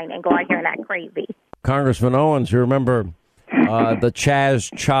loving mind and go out here and act crazy. Congressman Owens, you remember the Chaz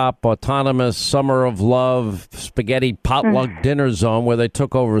Chop autonomous Summer of Love spaghetti potluck dinner zone where they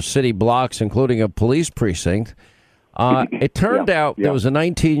took over city blocks, including a police precinct. It turned out there was a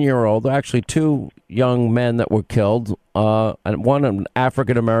 19-year-old, actually two young men that were killed, and one an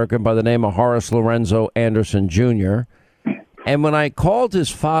African-American by the name of Horace Lorenzo Anderson Jr. And when I called his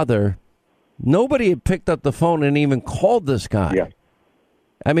father, nobody had picked up the phone and even called this guy. Yeah.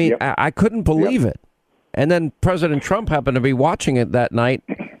 I mean, I couldn't believe it. And then President Trump happened to be watching it that night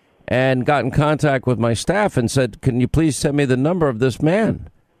and got in contact with my staff and said, can you please send me the number of this man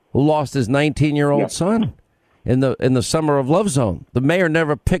who lost his 19-year-old son in the Summer of Love zone? The mayor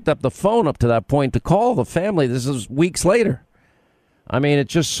never picked up the phone up to that point to call the family. This is weeks later. I mean, it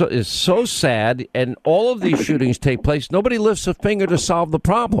just is so sad. And all of these shootings take place. Nobody lifts a finger to solve the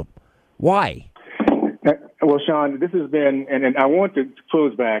problem. Why? Well, Sean, this has been, and I want to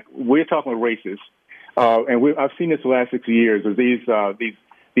close back. We're talking about racists, and I've seen this the last 6 years. Of these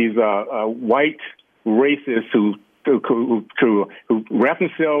white racists who wrap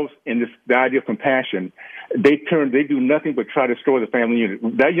themselves in the idea of compassion. They do nothing but try to destroy the family unit.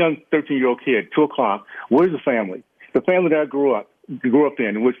 That young 13-year-old kid, 2:00. Where's the family? The family that I grew up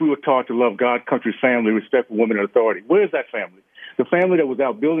in, in which we were taught to love God, country, family, respect for women and authority. Where is that family? The family that was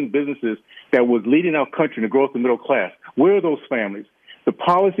out building businesses, that was leading our country in the growth of the middle class. Where are those families? The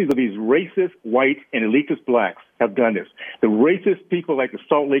policies of these racist white and elitist blacks have done this. The racist people like the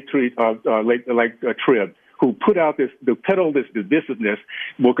Salt Lake Trib, who put out this, who peddle this divisiveness,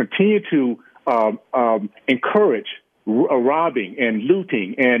 will continue to encourage robbing and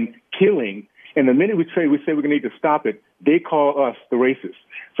looting and killing. And the minute we say we're going to need to stop it, they call us the racists.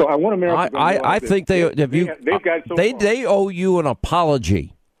 So I want America to I think they owe you an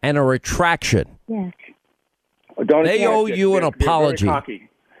apology and a retraction. Yes. They owe you an apology.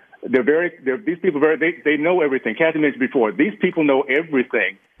 They're very cocky. These people they know everything. Kathy mentioned before. These people know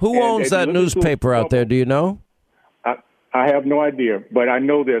everything. Who owns that newspaper out there? Do you know? I have no idea, but I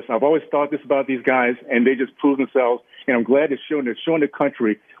know this. I've always thought this about these guys, and they just prove themselves. And I'm glad they're showing the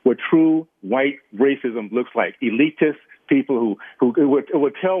country what true white racism looks like. Elitist people who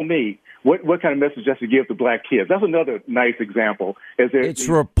would tell me what kind of message just to give to black kids. That's another nice example. It's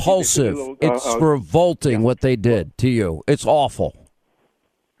repulsive. It's revolting what they did to you. It's awful.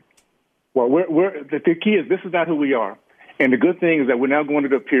 Well, the key is this is not who we are. And the good thing is that we're now going to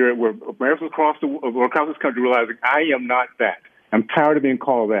the period where Americans across this country realizing I am not that. I'm tired of being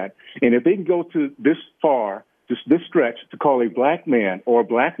called that. And if they can go to this far, this stretch, to call a black man or a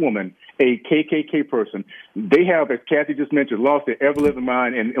black woman a KKK person, they have, as Kathy just mentioned, lost their ever-living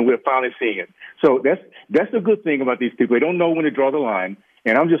mind, and we're finally seeing it. So that's the good thing about these people. They don't know when to draw the line.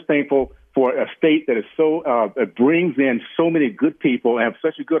 And I'm just thankful for a state that is brings in so many good people and have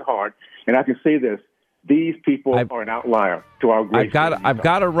such a good heart. And I can say this. These people are an outlier to our great. I've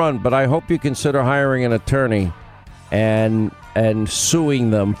got to run, but I hope you consider hiring an attorney and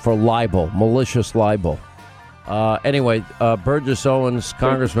suing them for libel, malicious libel. Anyway, Burgess Owens,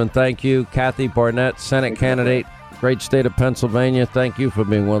 Congressman, thank you. Kathy Barnett, Senate candidate, great state of Pennsylvania. Thank you for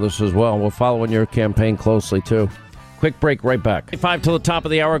being with us as well. We're following your campaign closely, too. Quick break, right back. 5 till the top of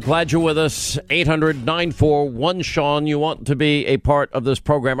the hour. Glad you're with us. 800-941-SEAN. You want to be a part of this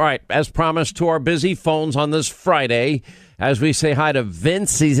program. All right, as promised, to our busy phones on this Friday, as we say hi to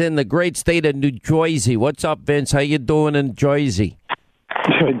Vince. He's in the great state of New Jersey. What's up, Vince? How you doing in Jersey?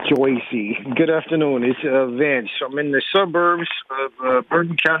 Jersey. Good afternoon. It's Vince. I'm in the suburbs of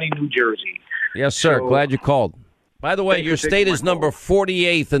Bergen County, New Jersey. Yes, sir. So, glad you called. By the way, your state is number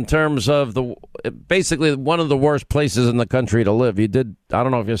 48th in terms of basically one of the worst places in the country to live. I don't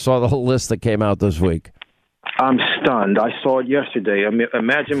know if you saw the whole list that came out this week. I'm stunned. I saw it yesterday.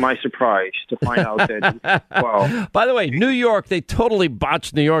 Imagine my surprise to find out that, wow. By the way, New York, they totally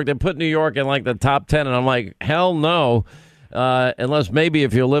botched New York. They put New York in like the top 10, and I'm like, hell no. Unless maybe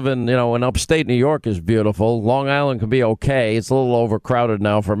if you live in, in upstate New York is beautiful. Long Island can be okay. It's a little overcrowded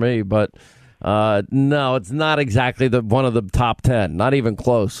now for me, but... no, it's not exactly one of the top 10. Not even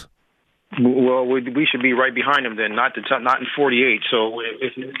close. Well, we should be right behind them then, not in 48. So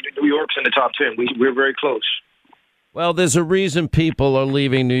if New York's in the top 10, we're very close. Well, there's a reason people are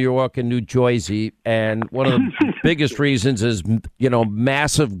leaving New York and New Jersey, and one of the biggest reasons is,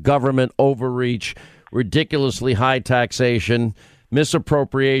 massive government overreach, ridiculously high taxation,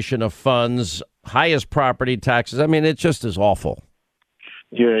 misappropriation of funds, highest property taxes. I mean, it just is awful.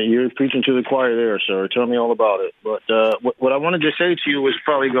 Yeah, you're preaching to the choir there, sir. Tell me all about it. But what I wanted to say to you is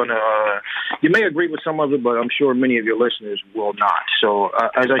probably going to, you may agree with some of it, but I'm sure many of your listeners will not. So,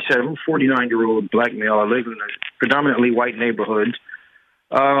 as I said, I'm a 49-year-old black male. I live in a predominantly white neighborhood.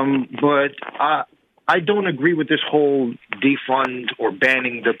 But I don't agree with this whole defund or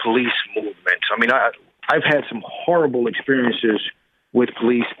banning the police movement. I mean, I've had some horrible experiences with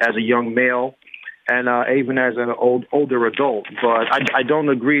police as a young male. And even as an older adult, but I don't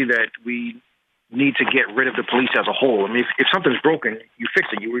agree that we need to get rid of the police as a whole. I mean, if something's broken, you fix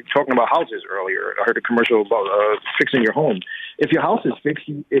it. You were talking about houses earlier. I heard a commercial about fixing your home. If your house is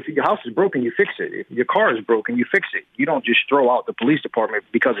if your house is broken, you fix it. If your car is broken, you fix it. You don't just throw out the police department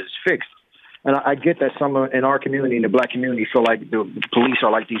because it's fixed. And I get that some in our community, in the black community, feel like the police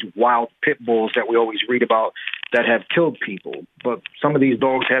are like these wild pit bulls that we always read about that have killed people. But some of these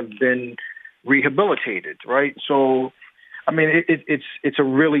dogs have been rehabilitated, right? So, I mean, it's a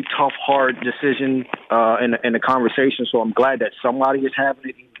really tough, hard decision in the conversation. So I'm glad that somebody is having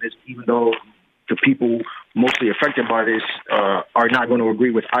it, even though the people mostly affected by this are not going to agree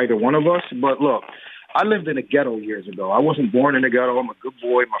with either one of us. But look, I lived in a ghetto years ago. I wasn't born in a ghetto. I'm a good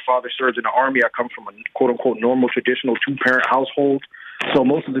boy. My father served in the Army. I come from a quote-unquote normal, traditional two-parent household. So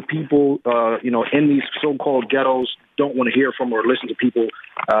most of the people, in these so-called ghettos don't want to hear from or listen to people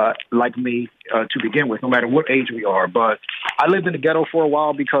like me to begin with, no matter what age we are. But I lived in the ghetto for a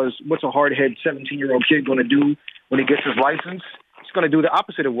while because what's a hard-headed 17-year-old kid going to do when he gets his license? He's going to do the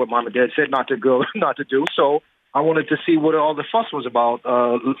opposite of what mom and dad said not to do. So I wanted to see what all the fuss was about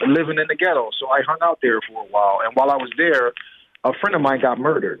living in the ghetto. So I hung out there for a while. And while I was there, a friend of mine got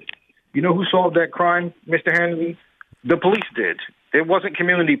murdered. You know who solved that crime, Mr. Hannity? The police did. It wasn't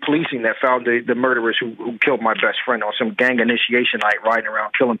community policing that found the murderers who killed my best friend on some gang initiation night riding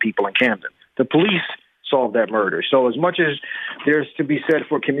around killing people in Camden. The police solved that murder. So as much as there's to be said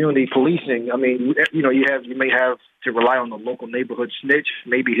for community policing, I mean, you may have to rely on the local neighborhood snitch.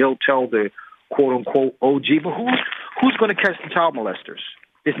 Maybe he'll tell the quote-unquote OG, but who's going to catch the child molesters?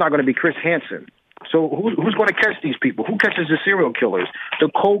 It's not going to be Chris Hansen. So who's going to catch these people? Who catches the serial killers? The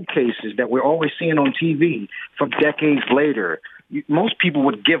cold cases that we're always seeing on TV from decades later. Most people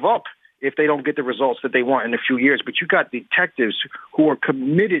would give up if they don't get the results that they want in a few years. But you got detectives who are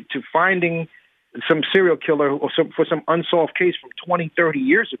committed to finding some serial killer or for some unsolved case from 20, 30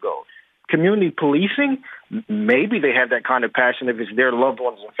 years ago. Community policing, maybe they have that kind of passion if it's their loved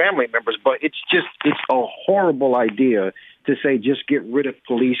ones and family members, but it's a horrible idea to say just get rid of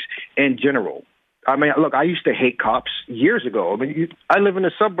police in general. I mean, look, I used to hate cops years ago. I mean, I live in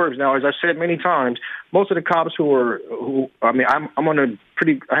the suburbs now, as I've said many times. Most of the cops I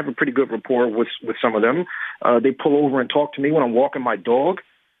have a pretty good rapport with some of them. They pull over and talk to me when I'm walking my dog.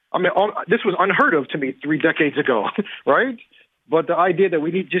 I mean, this was unheard of to me 3 decades ago, right? But the idea that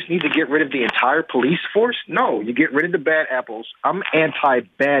we just need to get rid of the entire police force, no, you get rid of the bad apples. I'm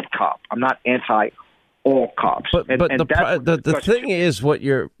anti-bad cop. I'm not anti-all cops. But the thing is what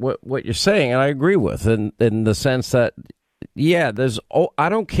you're saying, and I agree with, in the sense that, yeah, I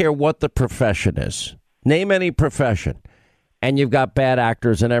don't care what the profession is. Name any profession, and you've got bad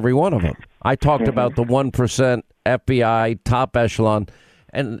actors in every one of them. I talked about the 1% FBI top echelon.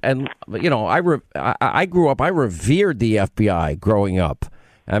 And you know, I grew up, I revered the FBI growing up.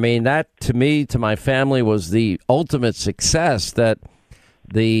 I mean, that to me, to my family, was the ultimate success, that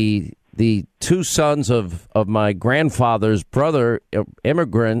the 2 sons of my grandfather's brother,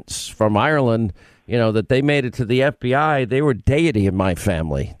 immigrants from Ireland, you know, that they made it to the FBI. They were deity in my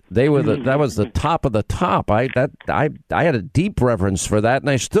family. They were that was the top of the top. I had a deep reverence for that, and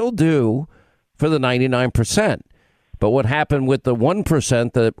I still do for the 99%. But what happened with the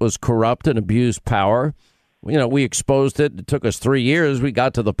 1% that was corrupt and abused power, you know, we exposed it. It took us 3 years. We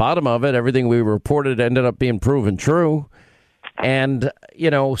got to the bottom of it. Everything we reported ended up being proven true. And, you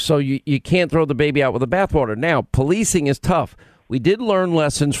know, so you can't throw the baby out with the bathwater. Now, policing is tough. We did learn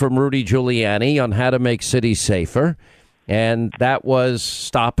lessons from Rudy Giuliani on how to make cities safer. And that was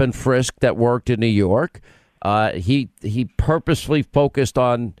stop and frisk that worked in New York. He purposefully focused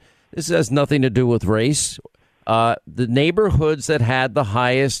on, this has nothing to do with race, the neighborhoods that had the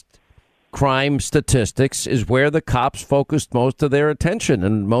highest crime statistics is where the cops focused most of their attention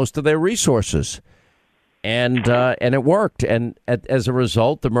and most of their resources. And it worked. And as a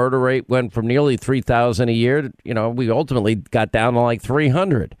result, the murder rate went from nearly 3,000 a year. You know, we ultimately got down to like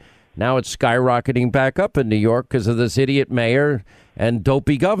 300. Now it's skyrocketing back up in New York because of this idiot mayor and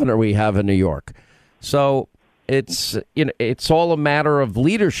dopey governor we have in New York. So it's all a matter of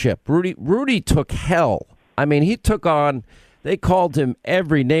leadership. Rudy took hell. I mean, he took on, they called him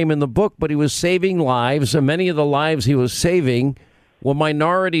every name in the book, but he was saving lives, and many of the lives he was saving were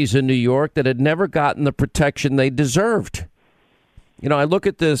minorities in New York that had never gotten the protection they deserved. You know, I look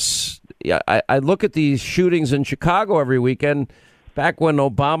at this, I look at these shootings in Chicago every weekend. Back when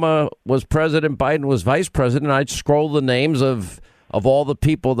Obama was president, Biden was vice president, I'd scroll the names of all the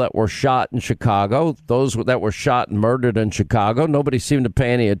people that were shot in Chicago, those that were shot and murdered in Chicago. Nobody seemed to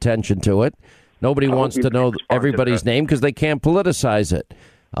pay any attention to it. Nobody wants to know everybody's name because they can't politicize it.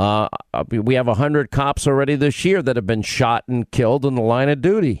 We have 100 cops already this year that have been shot and killed in the line of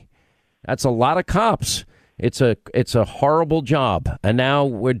duty. That's a lot of cops. It's a horrible job. And now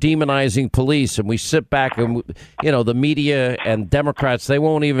we're demonizing police, and we sit back and, you know, the media and Democrats, they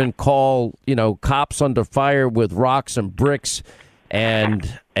won't even call, you know, cops under fire with rocks and bricks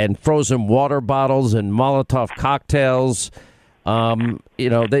and frozen water bottles and Molotov cocktails. You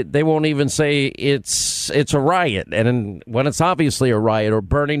know, they won't even say it's a riot. And when it's obviously a riot, or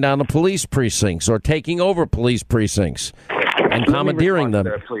burning down the police precincts or taking over police precincts and commandeering them.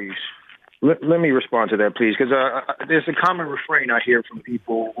 Let me respond to that, please, because there's a common refrain I hear from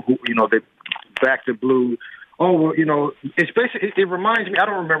people who, you know, they back the blue. Oh, well, you know, it's basically, it reminds me, I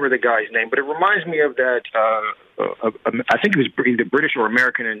don't remember the guy's name, but it reminds me of that, I think it was either British or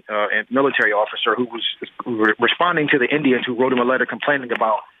American military officer who was responding to the Indians who wrote him a letter complaining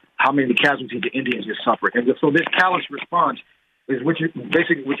about how many casualties the Indians had suffered. And so this callous response is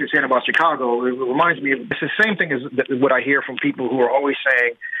basically what you're saying about Chicago. It reminds me of, it's the same thing as what I hear from people who are always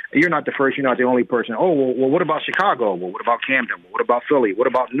saying, you're not the first, you're not the only person. Oh, well, what about Chicago? Well, what about Camden? Well, what about Philly? What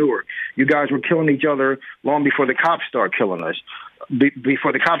about Newark? You guys were killing each other long before the cops started killing us,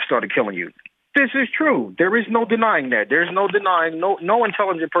 before the cops started killing you. This is true. There is no denying that. There's no denying, no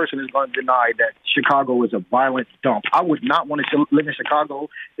intelligent person is going to deny that Chicago is a violent dump. I would not want to live in Chicago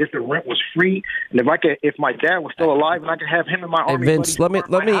if the rent was free, and if my dad was still alive and I could have him in my army. Hey, Vince, let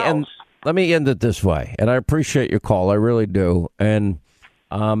me end it this way, and I appreciate your call. I really do. And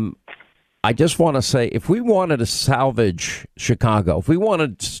I just want to say, if we wanted to salvage Chicago, if we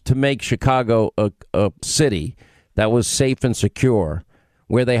wanted to make Chicago a city that was safe and secure,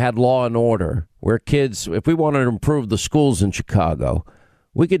 where they had law and order, where kids, if we wanted to improve the schools in Chicago,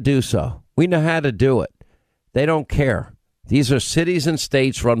 we could do so. We know how to do it. They don't care. These are cities and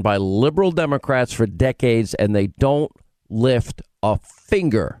states run by liberal Democrats for decades, and they don't lift a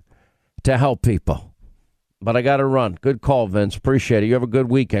finger to help people. But I got to run. Good call, Vince. Appreciate it. You have a good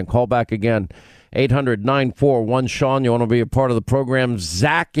weekend. Call back again. 800-941-SEAN. You want to be a part of the program.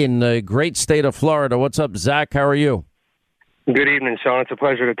 Zach in the great state of Florida. What's up, Zach? How are you? Good evening, Sean. It's a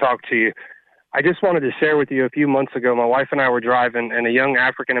pleasure to talk to you. I just wanted to share with you a few months ago, my wife and I were driving, and a young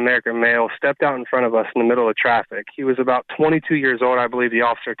African-American male stepped out in front of us in the middle of traffic. He was about 22 years old, I believe the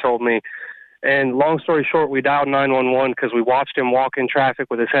officer told me. And long story short, we dialed 911 because we watched him walk in traffic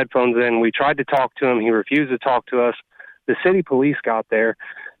with his headphones in. We tried to talk to him. He refused to talk to us. The city police got there.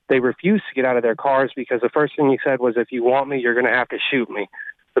 They refused to get out of their cars because the first thing he said was, if you want me, you're going to have to shoot me.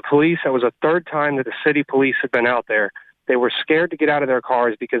 The police, that was the third time that the city police had been out there. They were scared to get out of their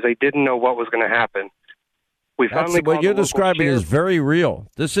cars because they didn't know what was going to happen. What you're describing is very real.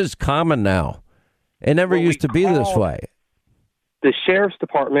 This is common now. It never used to be this way. The sheriff's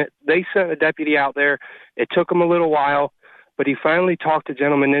department, they sent a deputy out there. It took him a little while, but he finally talked the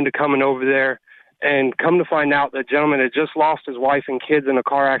gentleman into coming over there. And come to find out, the gentleman had just lost his wife and kids in a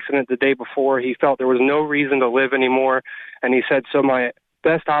car accident the day before. He felt there was no reason to live anymore. And he said, so my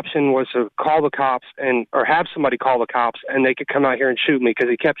best option was to call the cops or have somebody call the cops, and they could come out here and shoot me,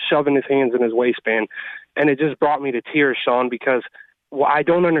 because he kept shoving his hands in his waistband. And it just brought me to tears, Sean, because I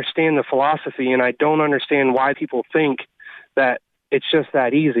don't understand the philosophy, and I don't understand why people think that it's just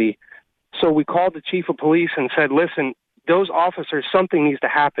that easy. So we called the chief of police and said, listen, those officers, something needs to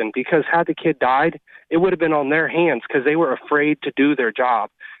happen, because had the kid died, it would have been on their hands, because they were afraid to do their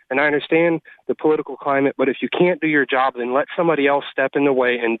job. And I understand the political climate, but if you can't do your job, then let somebody else step in the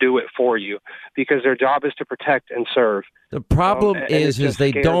way and do it for you, because their job is to protect and serve. The problem is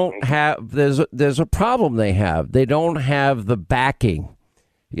they don't have, there's a problem they have. They don't have the backing.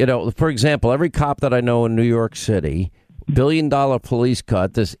 You know, for example, every cop that I know in New York City, $1 billion police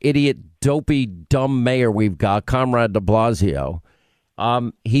cut, this idiot, dopey, dumb mayor we've got, Comrade de Blasio,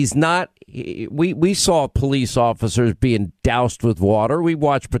 he's not. We saw police officers being doused with water. We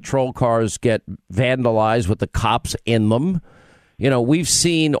watched patrol cars get vandalized with the cops in them. You know, we've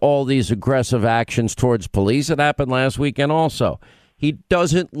seen all these aggressive actions towards police. It happened last weekend also. He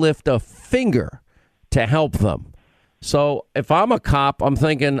doesn't lift a finger to help them. So if I'm a cop, I'm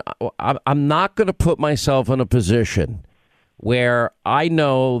thinking I'm not going to put myself in a position where I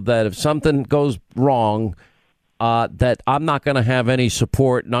know that if something goes wrong, that I'm not going to have any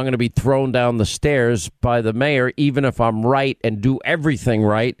support, and I'm going to be thrown down the stairs by the mayor, even if I'm right and do everything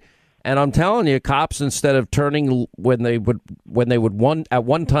right. And I'm telling you, cops, instead of turning when they would at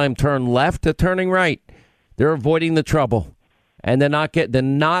one time turn left to turning right, they're avoiding the trouble, and they're not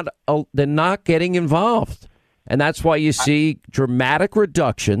getting involved. And that's why you see dramatic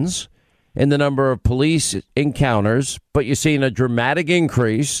reductions in the number of police encounters, but you're seeing a dramatic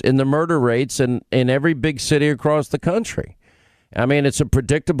increase in the murder rates in every big city across the country. I mean, it's a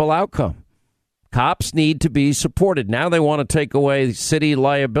predictable outcome. Cops need to be supported. Now they want to take away city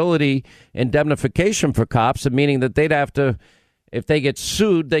liability indemnification for cops, meaning that they'd have to, if they get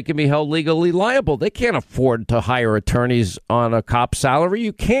sued, they can be held legally liable. They can't afford to hire attorneys on a cop's salary.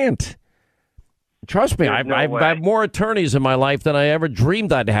 You can't. Trust me, I have more attorneys in my life than I ever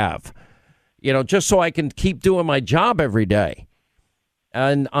dreamed I'd have. You know, just so I can keep doing my job every day.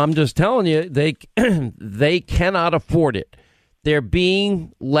 And I'm just telling you, they cannot afford it. They're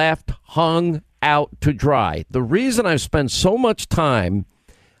being left hung out to dry. The reason I've spent so much time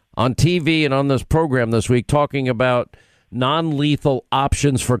on TV and on this program this week talking about non-lethal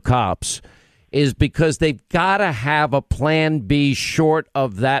options for cops is because they've got to have a plan B short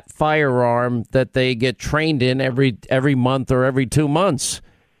of that firearm that they get trained in every month or every 2 months.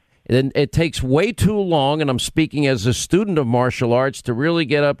 And it takes way too long, and I'm speaking as a student of martial arts, to really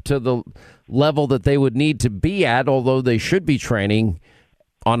get up to the level that they would need to be at, although they should be training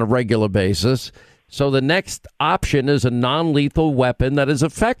on a regular basis. So the next option is a non-lethal weapon that is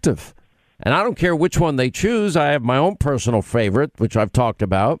effective. And I don't care which one they choose. I have my own personal favorite, which I've talked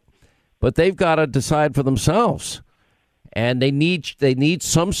about, but they've got to decide for themselves. And they need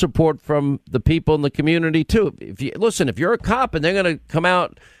some support from the people in the community, too. If you're a cop and they're going to come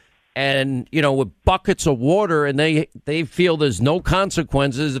out and, you know, with buckets of water, and they feel there's no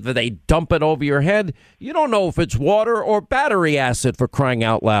consequences if they dump it over your head, you don't know if it's water or battery acid, for crying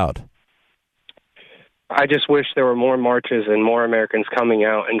out loud. I just wish there were more marches and more Americans coming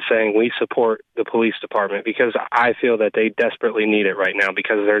out and saying we support the police department, because I feel that they desperately need it right now,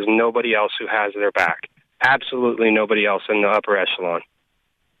 because there's nobody else who has their back. Absolutely nobody else in the upper echelon.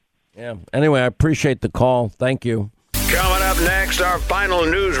 Yeah. Anyway, I appreciate the call. Thank you. Coming up next, our final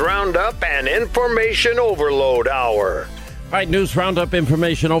news roundup and information overload hour. All right, news roundup,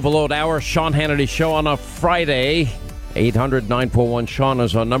 information overload hour. Sean Hannity Show on a Friday. 800-941-SEAN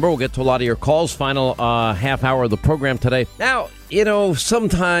is our number. We'll get to a lot of your calls. Final half hour of the program today. Now,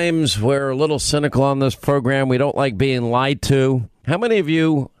 sometimes we're a little cynical on this program. We don't like being lied to. How many of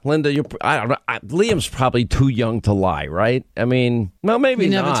you, Linda, I don't know, Liam's probably too young to lie, right? I mean, well, maybe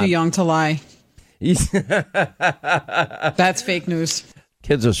You're not. never too young to lie. That's fake news.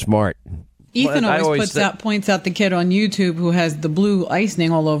 Kids are smart. Ethan always points out the kid on YouTube who has the blue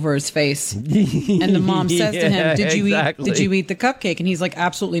icing all over his face, and the mom says to him, "Did you eat the cupcake?" And he's like,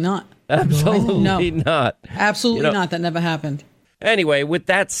 "Absolutely not. Absolutely not. Absolutely not. That never happened." Anyway, with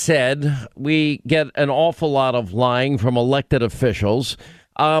that said, we get an awful lot of lying from elected officials.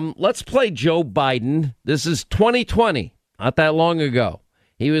 Let's play Joe Biden. This is 2020, not that long ago.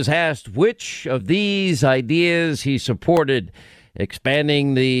 He was asked which of these ideas he supported.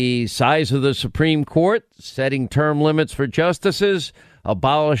 Expanding the size of the Supreme Court, setting term limits for justices,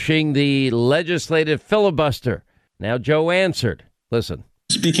 abolishing the legislative filibuster. Now, Joe answered. Listen.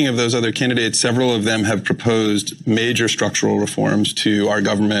 Speaking of those other candidates, several of them have proposed major structural reforms to our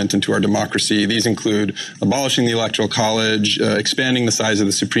government and to our democracy. These include abolishing the Electoral College, expanding the size of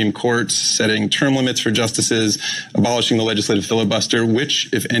the Supreme Court, setting term limits for justices, abolishing the legislative filibuster. Which,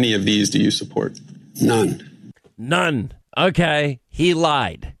 if any of these, do you support? None. Okay, he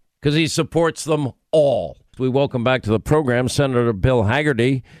lied because he supports them all. We welcome back to the program Senator Bill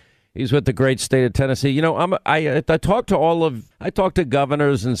Hagerty. He's with the great state of Tennessee. I talk to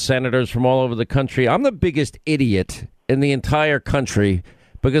governors and senators from all over the country. I'm the biggest idiot in the entire country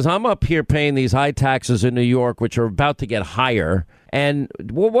because I'm up here paying these high taxes in New York, which are about to get higher. And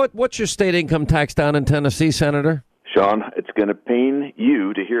what's your state income tax down in Tennessee, Senator? Sean, it's going to pain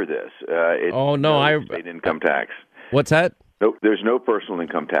you to hear this. State income tax. What's that? No, there's no personal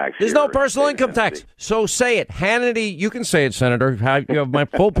income tax. There's no personal income tax. So say it. Hannity, you can say it, Senator. You have my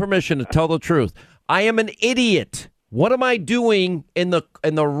full permission to tell the truth. I am an idiot. What am I doing in the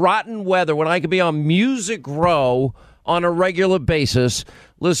rotten weather when I could be on Music Row on a regular basis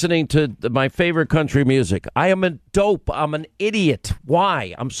listening to my favorite country music? I am a dope. I'm an idiot.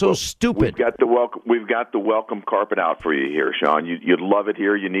 Why? I'm so stupid. We've got the welcome carpet out for you here, Sean. You'd love it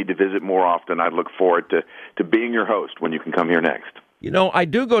here. You need to visit more often. I look forward to being your host when you can come here next. I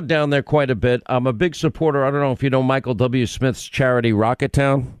do go down there quite a bit. I'm a big supporter. I don't know if you know Michael W. Smith's charity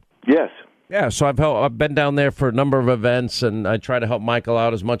Rocketown. Yes. Yeah, so I've been down there for a number of events, and I try to help Michael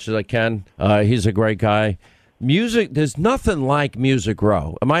out as much as I can. He's a great guy. Music, there's nothing like Music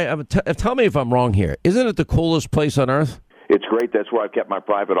Row. Tell me if I'm wrong here. Isn't it the coolest place on earth? It's great. That's where I've kept my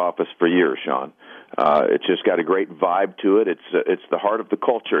private office for years, Sean. It's just got a great vibe to it. It's the heart of the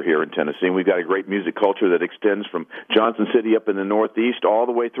culture here in Tennessee. We've got a great music culture that extends from Johnson City up in the Northeast all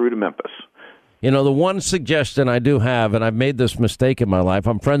the way through to Memphis. The one suggestion I do have, and I've made this mistake in my life,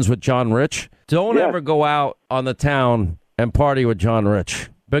 I'm friends with John Rich. Don't ever go out on the town and party with John Rich.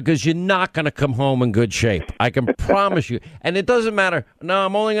 Because you're not going to come home in good shape. I can promise you. And it doesn't matter. No,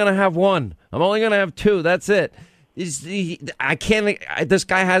 I'm only going to have one. I'm only going to have two. That's it. I can't. This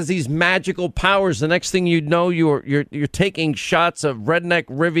guy has these magical powers. The next thing you know, you're taking shots of Redneck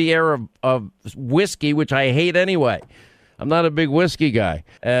Riviera of whiskey, which I hate anyway. I'm not a big whiskey guy,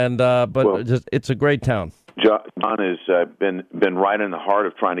 it's a great town. John has been right in the heart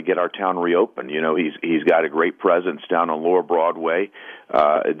of trying to get our town reopened. He's got a great presence down on Lower Broadway.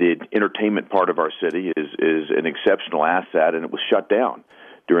 The entertainment part of our city is an exceptional asset, and it was shut down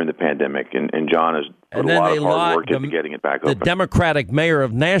during the pandemic. And John has put a lot of hard work into getting it back open. The Democratic mayor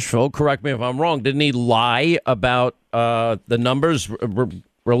of Nashville, correct me if I'm wrong, didn't he lie about the numbers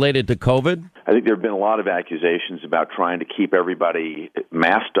related to COVID? I think there have been a lot of accusations about trying to keep everybody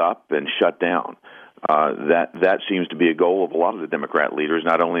masked up and shut down. That seems to be a goal of a lot of the Democrat leaders,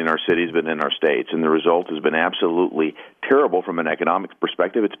 not only in our cities but in our states. And the result has been absolutely terrible from an economic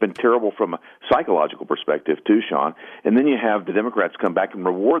perspective. It's been terrible from a psychological perspective, too, Sean. And then you have the Democrats come back and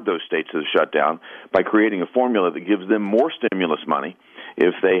reward those states that have shut down by creating a formula that gives them more stimulus money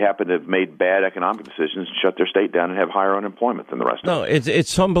if they happen to have made bad economic decisions and shut their state down and have higher unemployment than the rest of them. No,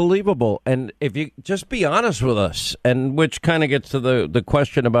 it's unbelievable. And if you just be honest with us, and which kind of gets to the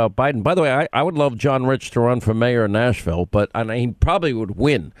question about Biden. By the way, I would love John Rich to run for mayor of Nashville, but he probably would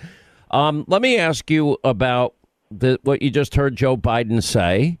win. Let me ask you about what you just heard Joe Biden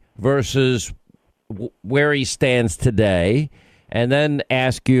say versus where he stands today. And then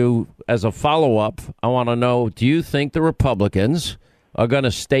ask you, as a follow-up, I want to know, do you think the Republicans are going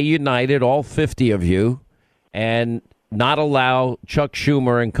to stay united, all 50 of you, and not allow Chuck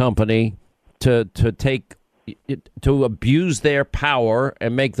Schumer and company to abuse their power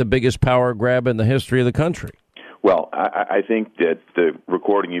and make the biggest power grab in the history of the country? Well, I think that the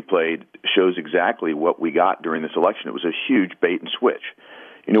recording you played shows exactly what we got during this election. It was a huge bait and switch.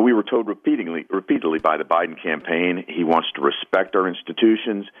 You know, we were told repeatedly by the Biden campaign he wants to respect our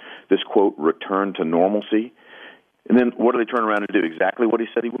institutions, this, quote, return to normalcy. And then what do they turn around and do? Exactly what he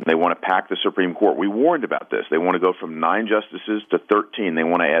said he would. They want to pack the Supreme Court. We warned about this. They want to go from 9 justices to 13. They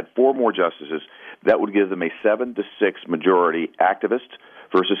want to add 4 more justices. That would give them a 7-6 majority activists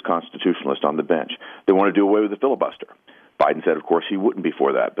versus constitutionalists on the bench. They want to do away with the filibuster. Biden said, of course, he wouldn't be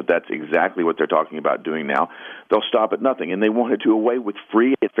for that, but that's exactly what they're talking about doing now. They'll stop at nothing, and they want to do away with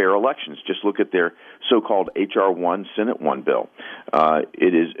free and fair elections. Just look at their so-called H.R. 1, Senate 1 bill.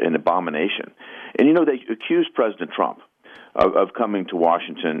 It is an abomination. And, you know, they accused President Trump of coming to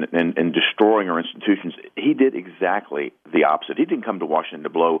Washington and destroying our institutions. He did exactly the opposite. He didn't come to Washington to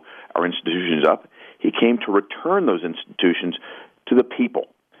blow our institutions up. He came to return those institutions to the people.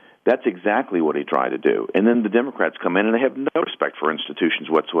 That's exactly what he tried to do. And then the Democrats come in and they have no respect for institutions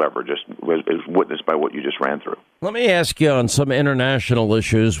whatsoever, just as witnessed by what you just ran through. Let me ask you on some international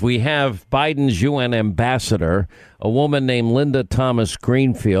issues. We have Biden's UN ambassador, a woman named Linda Thomas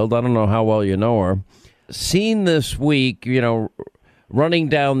Greenfield. I don't know how well you know her. Seen this week, you know, running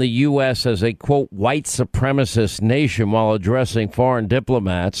down the U.S. as a, quote, white supremacist nation while addressing foreign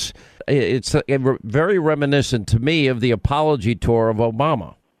diplomats. It's very reminiscent to me of the apology tour of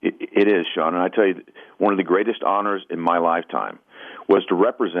Obama. It is, Sean, and I tell you, one of the greatest honors in my lifetime was to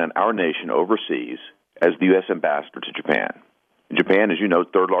represent our nation overseas as the U.S. ambassador to Japan. Japan, as you know,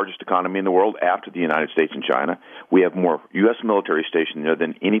 third largest economy in the world after the United States and China. We have more U.S. military stationed there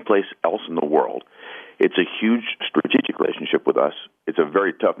than any place else in the world. It's a huge strategic relationship with us. It's a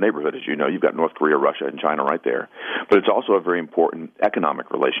very tough neighborhood, as you know. You've got North Korea, Russia, and China right there. But it's also a very important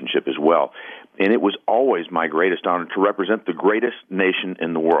economic relationship as well. And it was always my greatest honor to represent the greatest nation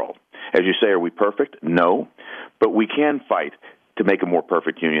in the world. As you say, are we perfect? No. But we can fight to make a more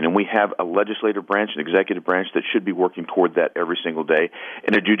perfect union. And we have a legislative branch, an executive branch that should be working toward that every single day,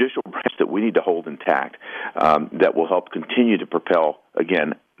 and a judicial branch that we need to hold intact that will help continue to propel,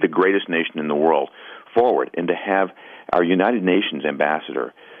 again, the greatest nation in the world forward. And to have our United Nations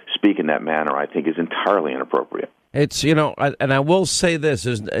ambassador speak in that manner, I think, is entirely inappropriate. It's, you know, and I will say this,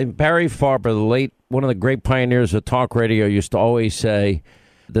 is Barry Farber, one of the great pioneers of talk radio, used to always say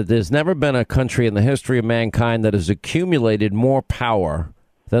that there's never been a country in the history of mankind that has accumulated more power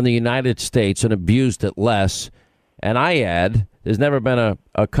than the United States and abused it less. And I add, there's never been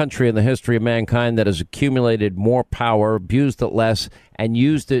a country in the history of mankind that has accumulated more power, abused it less, and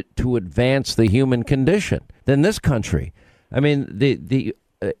used it to advance the human condition than this country. I mean,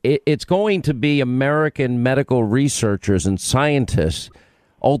 it's going to be American medical researchers and scientists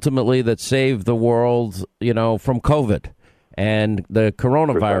ultimately that save the world, you know, from COVID and the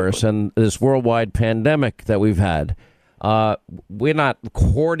coronavirus and this worldwide pandemic that we've had. We're not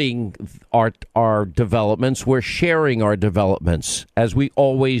hoarding our developments. We're sharing our developments, as we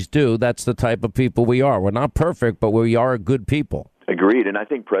always do. That's the type of people we are. We're not perfect, but we are good people. Agreed. And I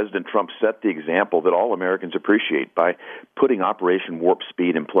think President Trump set the example that all Americans appreciate by putting Operation Warp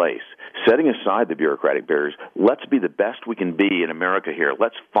Speed in place, setting aside the bureaucratic barriers. Let's be the best we can be in America here.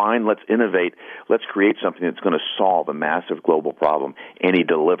 Let's innovate. Let's create something that's going to solve a massive global problem. And he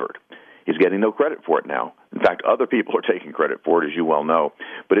delivered. He's getting no credit for it now. In fact, other people are taking credit for it, as you well know.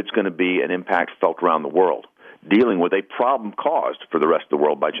 But it's going to be an impact felt around the world, dealing with a problem caused for the rest of the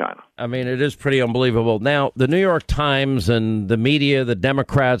world by China. I mean, it is pretty unbelievable. Now, the New York Times and the media, the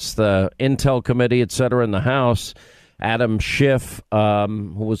Democrats, the Intel Committee, et cetera, in the House, Adam Schiff,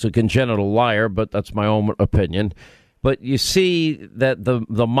 who was a congenital liar, but that's my own opinion. But you see that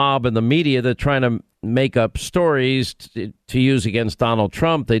the mob and the media, they're trying to make up stories to use against Donald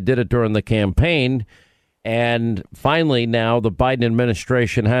Trump. They did it during the campaign. And finally, now the Biden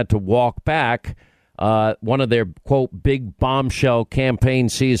administration had to walk back one of their, quote, big bombshell campaign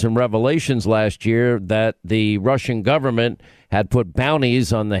season revelations last year, that the Russian government had put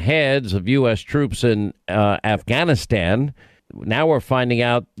bounties on the heads of U.S. troops in Afghanistan. Now we're finding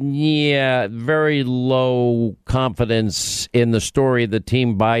out, very low confidence in the story that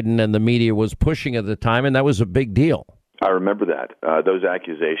Team Biden and the media was pushing at the time, and that was a big deal. I remember that. Those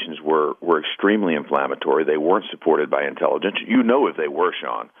accusations were extremely inflammatory. They weren't supported by intelligence. You know, if they were,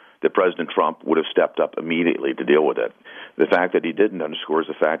 Sean, that President Trump would have stepped up immediately to deal with it. The fact that he didn't underscores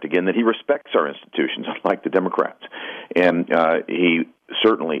the fact, again, that he respects our institutions, unlike the Democrats. And he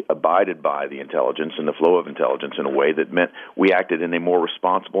certainly abided by the intelligence and the flow of intelligence in a way that meant we acted in a more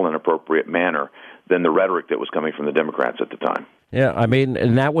responsible and appropriate manner than the rhetoric that was coming from the Democrats at the time. Yeah, I mean,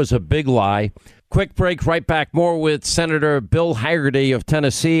 and that was a big lie. Quick break, right back. More with Senator Bill Hagerty of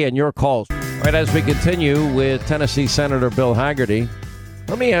Tennessee and your calls. All right, as we continue with Tennessee Senator Bill Hagerty,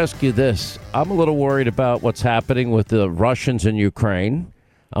 let me ask you this. I'm a little worried about what's happening with the Russians in Ukraine.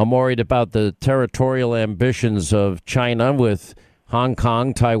 I'm worried about the territorial ambitions of China with Hong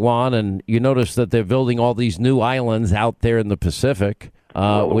Kong, Taiwan, and you notice that they're building all these new islands out there in the Pacific,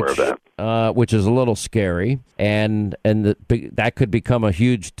 which is a little scary, and that could become a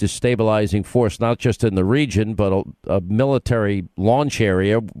huge destabilizing force, not just in the region, but a military launch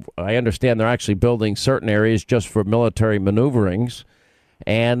area. I understand they're actually building certain areas just for military maneuverings.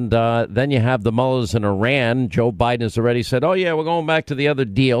 And then you have the mullahs in Iran. Joe Biden has already said, oh, yeah, we're going back to the other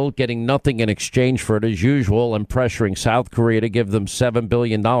deal, getting nothing in exchange for it as usual, and pressuring South Korea to give them $7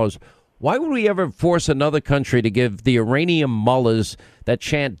 billion. Why would we ever force another country to give the Iranian mullahs that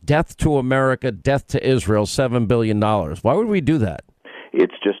chant death to America, death to Israel, $7 billion? Why would we do that?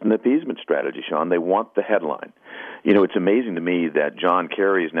 It's just an appeasement strategy, Sean. They want the headline. You know, it's amazing to me that John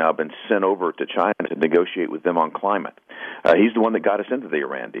Kerry has now been sent over to China to negotiate with them on climate. He's the one that got us into the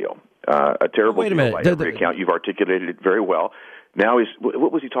Iran deal. A terrible deal by every account. You've articulated it very well. Now,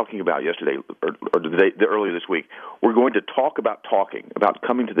 what was he talking about yesterday or earlier this week? We're going to talk about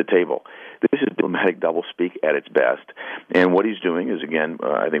coming to the table. This is diplomatic doublespeak at its best. And what he's doing is, again,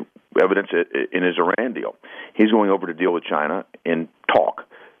 I think, evidence in his Iran deal. He's going over to deal with China and talk.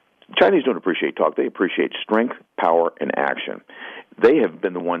 Chinese don't appreciate talk. They appreciate strength, power, and action. They have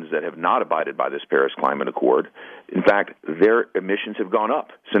been the ones that have not abided by this Paris Climate Accord. In fact, their emissions have gone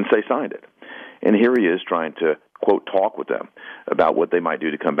up since they signed it. And here he is trying to, quote, talk with them about what they might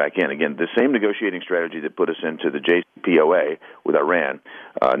do to come back in. Again, the same negotiating strategy that put us into the JCPOA with Iran.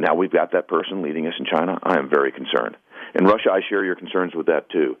 Now we've got that person leading us in China. I am very concerned. In Russia, I share your concerns with that,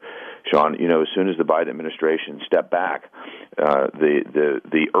 too. Sean, you know, as soon as the Biden administration stepped back,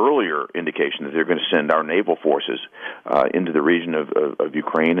 the earlier indication that they're going to send our naval forces into the region of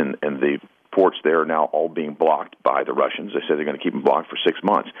Ukraine and the ports there are now all being blocked by the Russians. They said they're going to keep them blocked for 6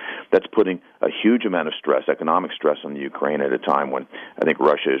 months. That's putting a huge amount of stress, economic stress, on the Ukraine at a time when I think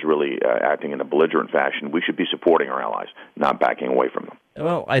Russia is really acting in a belligerent fashion. We should be supporting our allies, not backing away from them.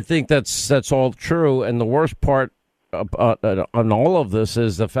 Well, I think that's all true, and the worst part on all of this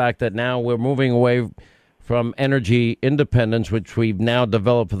is the fact that now we're moving away from energy independence, which we've now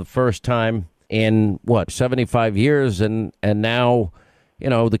developed for the first time in 75 years, and now, you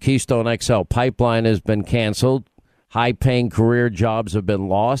know, the Keystone XL pipeline has been canceled. High-paying career jobs have been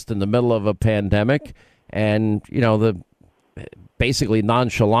lost in the middle of a pandemic, and you know, basically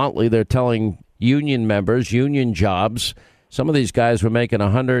nonchalantly they're telling union members, union jobs. Some of these guys were making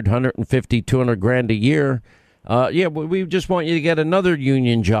 100, 150, 200 grand a year. We just want you to get another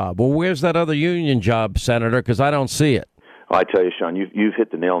union job. Well, where's that other union job, Senator? Because I don't see it. Well, I tell you, Sean, you've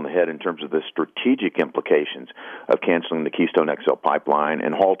hit the nail on the head in terms of the strategic implications of canceling the Keystone XL pipeline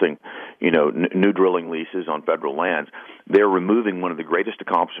and halting, you know, new drilling leases on federal lands. They're removing one of the greatest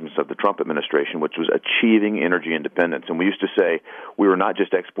accomplishments of the Trump administration, which was achieving energy independence. And we used to say we were not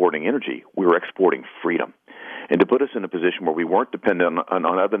just exporting energy, we were exporting freedom. And to put us in a position where we weren't dependent on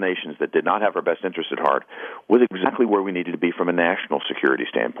other nations that did not have our best interests at heart was exactly where we needed to be from a national security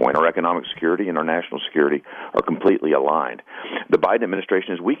standpoint. Our economic security and our national security are completely aligned. The Biden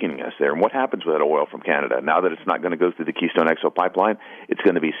administration is weakening us there. And what happens with that oil from Canada? Now that it's not going to go through the Keystone XL pipeline, it's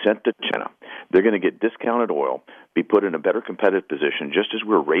going to be sent to China. They're going to get discounted oil, be put in a better competitive position, just as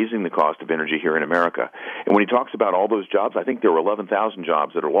we're raising the cost of energy here in America. And when he talks about all those jobs, I think there were 11,000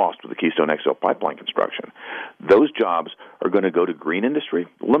 jobs that are lost with the Keystone XL pipeline construction. Those jobs are going to go to green industry.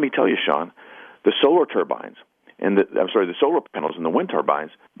 Let me tell you, Sean, the solar turbines and the solar panels and the wind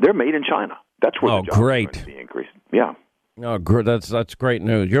turbines, they're made in China. That's where the jobs are going to be increased. Yeah. Oh, that's great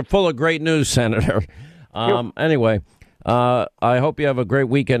news. You're full of great news, Senator. Anyway, I hope you have a great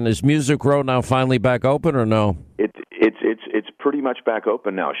weekend. Is Music Row now finally back open or no? It's pretty much back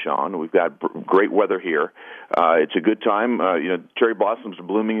open now, Sean. We've got great weather here. It's a good time. Cherry blossoms are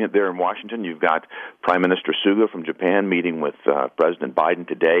blooming there in Washington. You've got Prime Minister Suga from Japan meeting with President Biden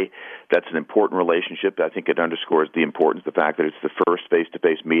today. That's an important relationship. I think it underscores the importance, the fact that it's the first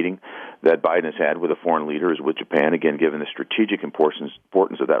face-to-face meeting that Biden has had with a foreign leader is with Japan, again, given the strategic importance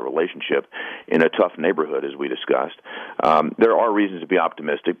of that relationship in a tough neighborhood, as we discussed. There are reasons to be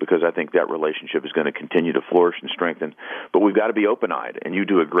optimistic because I think that relationship is going to continue to flourish and strengthen. But we've got to be open-eyed, and you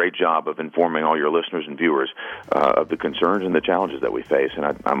do a great job of informing all your listeners and viewers of the concerns and the challenges that we face. And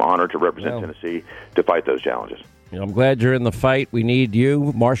I'm honored to represent Tennessee to fight those challenges. I'm glad you're in the fight. We need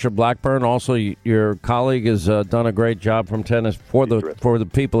you. Marsha Blackburn, also your colleague, has done a great job from tennis for the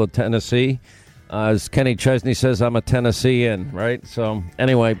people of Tennessee. As Kenny Chesney says, I'm a Tennessean, right? So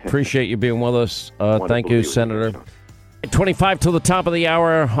anyway, appreciate you being with us. Thank you, Senator. 25 to the top of the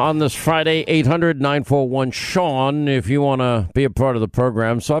hour on this Friday, 800-941-SEAN if you want to be a part of the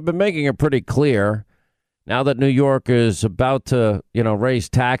program. So I've been making it pretty clear now that New York is about to, raise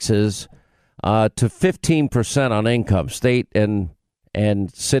taxes to 15% on income, state and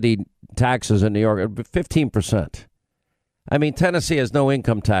city taxes in New York, 15%. I mean, Tennessee has no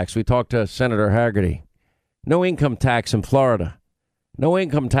income tax. We talked to Senator Hagerty. No income tax in Florida. No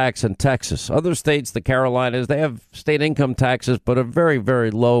income tax in Texas. Other states, the Carolinas, they have state income taxes, but a very, very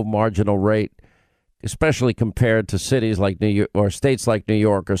low marginal rate, especially compared to cities like New York or states like New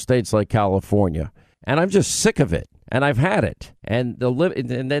York or states like California. And I'm just sick of it. And I've had it. And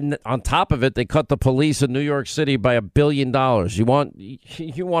then on top of it, they cut the police in New York City by $1 billion. You want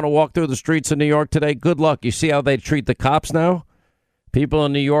to walk through the streets of New York today? Good luck. You see how they treat the cops now? People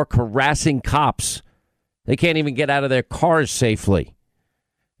in New York harassing cops. They can't even get out of their cars safely.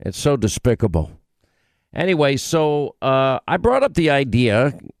 It's so despicable. Anyway, so I brought up the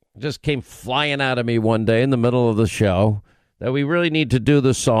idea, just came flying out of me one day in the middle of the show, that we really need to do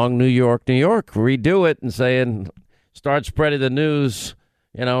the song New York, New York, redo it and saying, start spreading the news,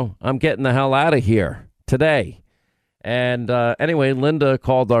 I'm getting the hell out of here today. And anyway, Linda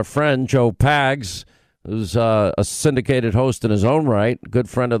called our friend Joe Pags, who's a syndicated host in his own right, good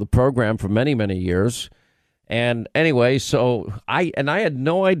friend of the program for many, many years. And anyway, so I had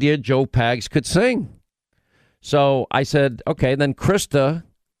no idea Joe Pags could sing. So I said, okay, then Krista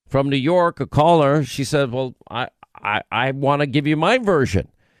from New York, a caller, she said, well, I want to give you my version.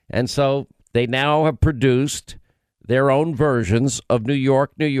 And so they now have produced their own versions of New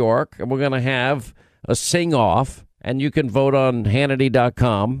York, New York. And we're going to have a sing-off. And you can vote on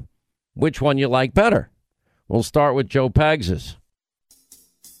Hannity.com which one you like better. We'll start with Joe Pags's.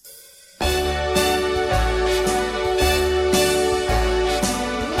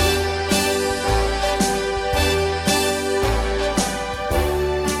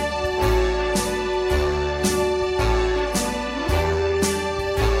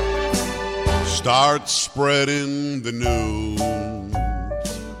 Start spreading the news.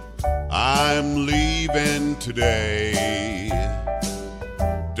 I'm leaving today.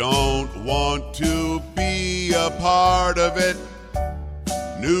 Don't want to be a part of it.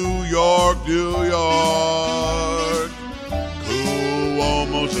 New York, New York.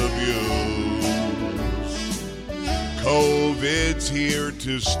 Cuomo's abuse. COVID's here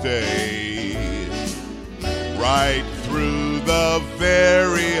to stay. Right through the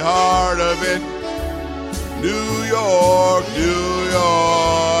very heart of it. New York, New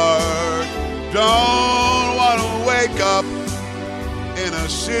York. Don't want to wake up in a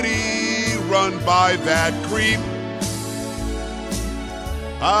city run by that creep.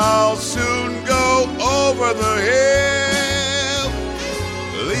 I'll soon go over the hill,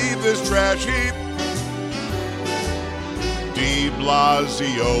 leave this trash heap. De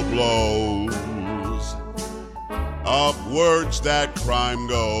Blasio blows. Upwards that crime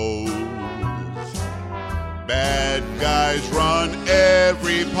goes. Bad guys run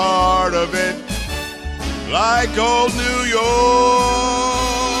every part of it, like old New York.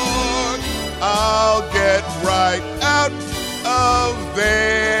 I'll get right out of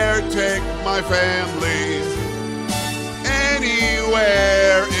there, take my family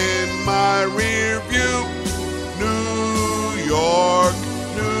anywhere in my rear view. New York,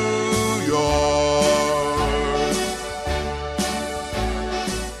 New York.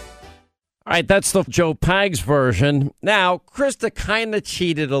 All right, that's the Joe Pags version. Now, Krista kind of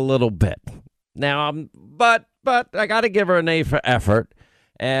cheated a little bit. Now, but I got to give her an A for effort.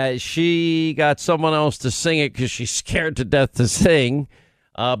 She got someone else to sing it because she's scared to death to sing.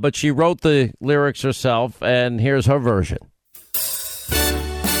 But she wrote the lyrics herself, and here's her version.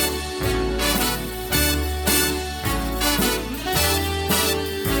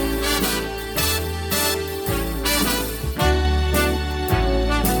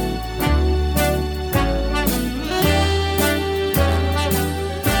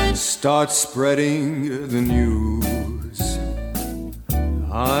 Start spreading the news.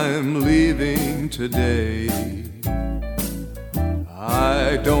 I'm leaving today.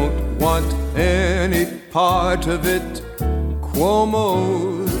 I don't want any part of it.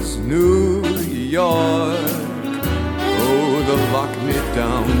 Cuomo's New York. Oh, the lock me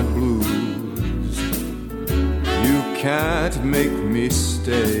down blues. You can't make me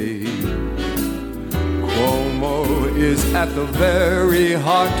stay. Cuomo is at the very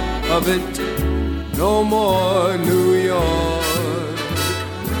heart of it. No more New York.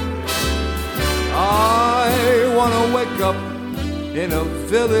 I want to wake up in a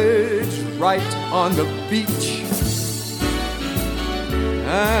village right on the beach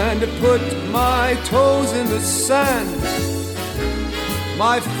and put my toes in the sand.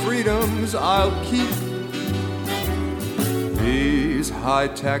 My freedoms I'll keep. These high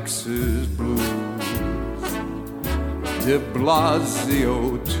taxes blues, de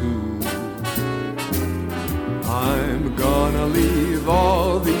Blasio too. I'm gonna leave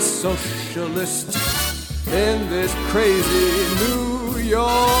all these socialists in this crazy New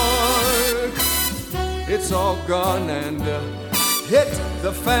York. It's all gone and hit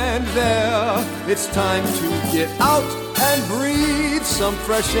the fan there. It's time to get out and breathe some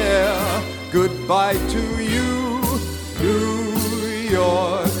fresh air. Goodbye to you, New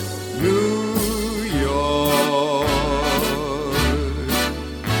York, New York.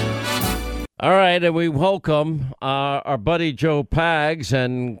 All right, and we welcome our buddy Joe Pags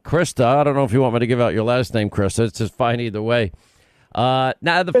and Krista. I don't know if you want me to give out your last name, Krista. It's just fine either way.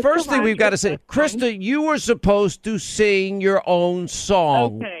 Now, the first thing we've got to say, Krista, you were supposed to sing your own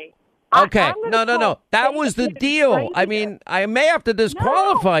song. Okay. No. That was the deal. I mean, I may have to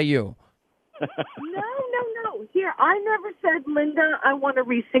disqualify you. No. Here, I never said, Linda, I want to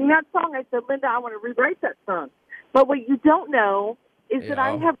re-sing that song. I said, Linda, I want to rewrite that song. But what you don't know is that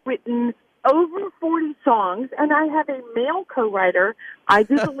I have written over 40 songs, and I have a male co-writer. I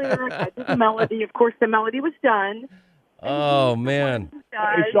do the lyrics, I do the melody. Of course, the melody was done. Oh, man.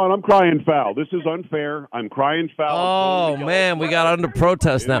 Hey, Sean, I'm crying foul. This is unfair. I'm crying foul. Oh, man, we got under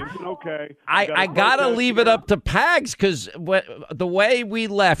protest now. Okay. I got to leave it up to Pags because the way we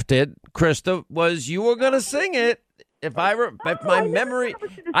left it, Krista, was you were going to sing it. If my memory,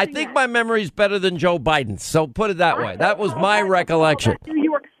 I think my memory is better than Joe Biden's. So put it that way. That was my recollection. New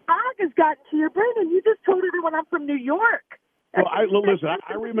York fog has gotten to your brain, and you just told everyone I'm from New York. Well, listen,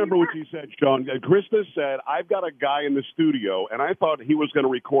 I remember what you said, Sean. Krista said, I've got a guy in the studio, and I thought he was going to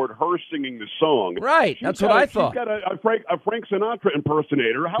record her singing the song. Right, that's what I thought. She's got a Frank Sinatra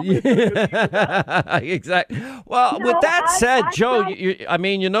impersonator. How Exactly. Well, with that said, Joe,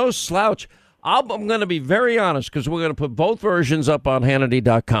 you're no slouch. I'm going to be very honest because we're going to put both versions up on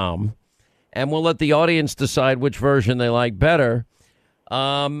Hannity.com, and we'll let the audience decide which version they like better.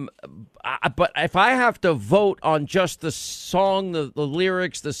 But if I have to vote on just the song, the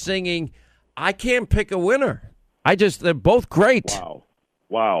lyrics, the singing, I can't pick a winner. They're both great.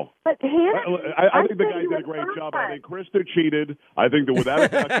 Wow. But I think the guy did a great job. I think Krista cheated. I think that without a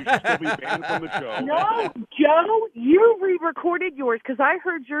doubt, she should still be banned from the show. No, Joe, you re-recorded yours because I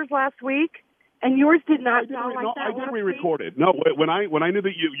heard yours last week, and yours did not sound like that. I did re-record it. No, when I knew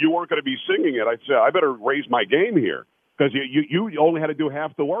that you weren't going to be singing it, I said I better raise my game here. Because you only had to do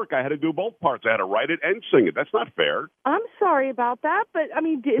half the work. I had to do both parts. I had to write it and sing it. That's not fair. I'm sorry about that, but, I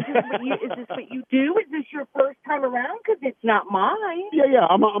mean, is this what you do? Is this your first time around? Because it's not mine. Yeah.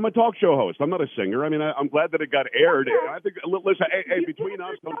 I'm a talk show host. I'm not a singer. I mean, I'm glad that it got aired. Okay. I think, listen, hey, between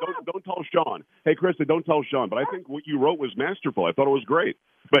us, don't tell Sean. Hey, Krista, don't tell Sean. But I think what you wrote was masterful. I thought it was great.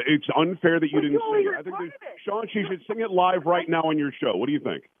 But it's unfair that you didn't sing it. I think Sean, she should sing it live right now on your show. What do you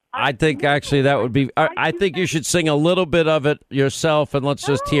think? I think actually that would be. I think you should sing a little bit of it yourself, and let's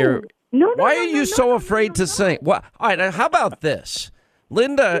just hear. Why are you so afraid to sing? Well, all right. How about this?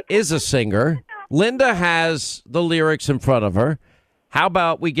 Linda is a singer. Linda has the lyrics in front of her. How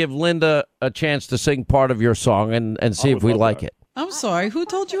about we give Linda a chance to sing part of your song and see if we like it? I'm sorry. Who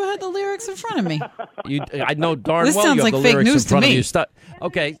told you I had the lyrics in front of me? I know darn this well sounds you have like the fake lyrics news in front to of me. you.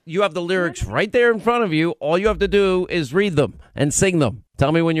 Okay, you have the lyrics right there in front of you. All you have to do is read them and sing them.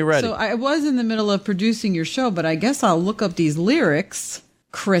 Tell me when you're ready. So I was in the middle of producing your show, but I guess I'll look up these lyrics,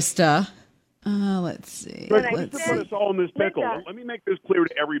 Krista. Let's see. Krista put us all in this pickle. Let me make this clear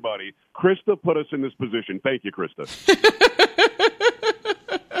to everybody. Krista put us in this position. Thank you, Krista.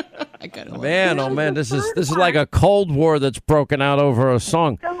 Man, oh man, this is like a Cold War that's broken out over a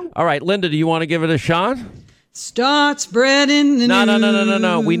song. All right, Linda, do you want to give it a shot? Start spreading the news.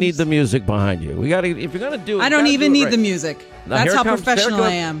 No. We need the music behind you. We got to. If you're gonna do it, I don't even need the music. That's how professional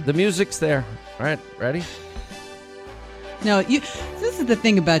I am. The music's there. All right, ready? No, this is the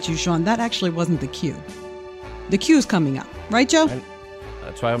thing about you, Sean. That actually wasn't the cue. The cue's coming up, right, Joe?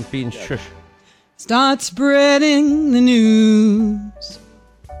 That's why I'm being shush. Start spreading the news.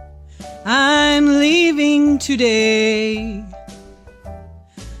 I'm leaving today.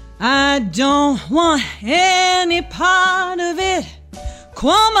 I don't want any part of it.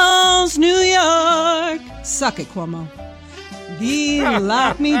 Cuomo's New York. Suck it, Cuomo. The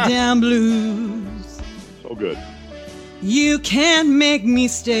lock me down blues. So good. You can't make me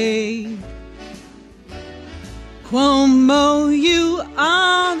stay. Cuomo, you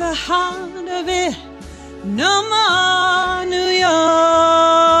are the heart of it. No more New York.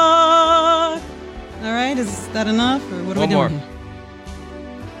 All right, is that enough, or what are we doing here?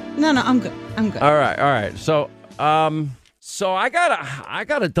 No, I'm good. All right. So I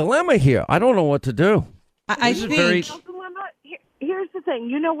got a dilemma here. I don't know what to do. I think. Here's the thing.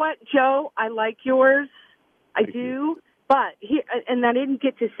 You know what, Joe? I like yours. I do. But and I didn't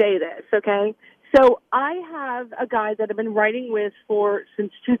get to say this. Okay. So I have a guy that I've been writing with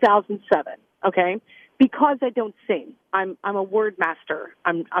since 2007. Okay. Because I don't sing. I'm a word master.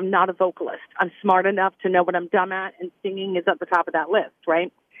 I'm not a vocalist. I'm smart enough to know what I'm dumb at, and singing is at the top of that list,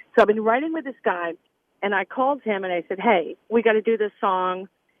 right? So I've been writing with this guy, and I called him and I said, hey, we got to do this song.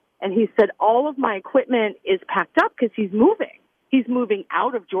 And he said, all of my equipment is packed up because he's moving. He's moving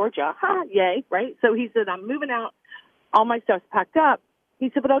out of Georgia. Yay, right? So he said, I'm moving out. All my stuff's packed up. He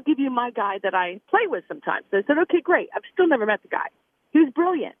said, but I'll give you my guy that I play with sometimes. So I said, okay, great. I've still never met the guy. He was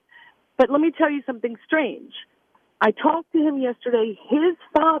brilliant. But let me tell you something strange. I talked to him yesterday. His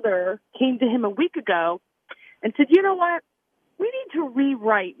father came to him a week ago and said, you know what? We need to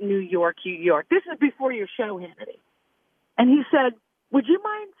rewrite New York, New York. This is before your show, Hannity. And he said, would you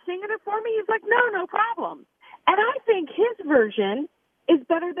mind singing it for me? He's like, no problem. And I think his version is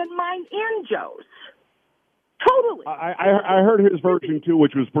better than mine and Joe's. Totally. I heard his version too,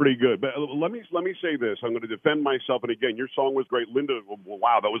 which was pretty good. But let me say this: I'm going to defend myself. And again, your song was great, Linda.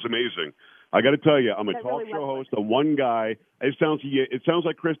 Wow, that was amazing. I got to tell you, I'm a talk show host. The one guy. It sounds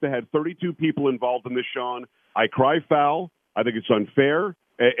like Krista had 32 people involved in this. Sean, I cry foul. I think it's unfair,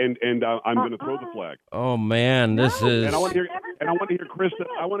 and I'm going to throw the flag. Oh man, this is. And I want to hear Krista.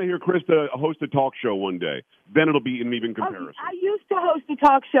 I want to hear Krista host a talk show one day. Then it'll be an even comparison. I used to host a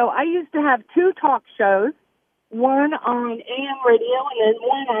talk show. I used to have 2 talk shows. One on AM radio, and then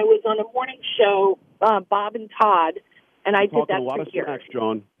one I was on a morning show, Bob and Todd, and I did that for years. Talking a lot of smack,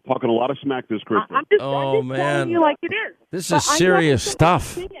 John. Talking a lot of smack this Christmas. I'm just telling you like it is. This is serious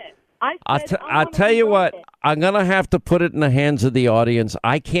stuff. I'll tell you what. I'm gonna have to put it in the hands of the audience.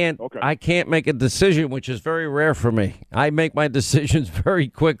 I can't make a decision, which is very rare for me. I make my decisions very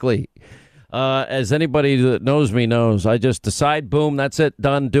quickly. As anybody that knows me knows, I just decide, boom, that's it,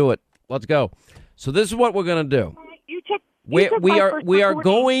 done, do it. Let's go. So this is what we're going to do. We are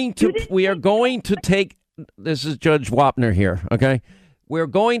going to take. This is Judge Wapner here. Okay, we're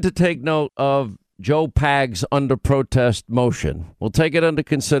going to take note of Joe Pag's under protest motion. We'll take it under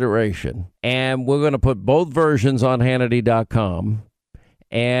consideration, and we're going to put both versions on Hannity.com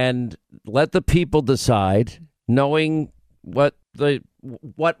and let the people decide, knowing what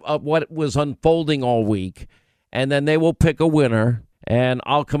was unfolding all week, and then they will pick a winner. And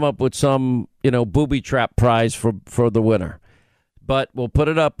I'll come up with some, booby trap prize for the winner. But we'll put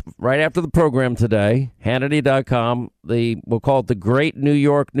it up right after the program today, Hannity.com. We'll call it the Great New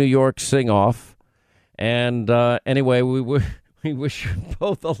York, New York Sing-Off. And anyway, we wish you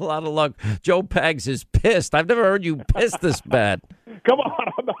both a lot of luck. Joe Pags is pissed. I've never heard you pissed this bad. Come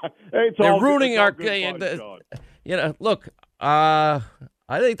on. They're ruining our... Look,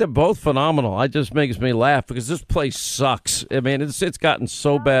 I think they're both phenomenal. It just makes me laugh because this place sucks. I mean, it's gotten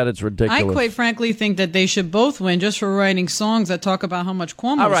so bad, it's ridiculous. I quite frankly think that they should both win just for writing songs that talk about how much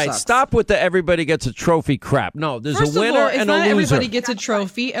Cuomo sucks. All right, sucks. Stop with the everybody gets a trophy crap. No, there's First a winner of all, and a loser. Everybody gets a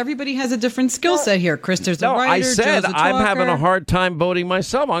trophy. Everybody has a different skill set here. Krista's a writer, I said Joe's a I'm talker. having a hard time voting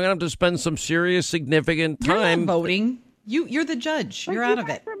myself. I'm going to have to spend some serious, significant time. You're not voting. You're the judge. You're out of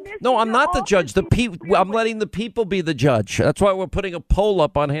it. No, I'm not the judge. I'm letting the people be the judge. That's why we're putting a poll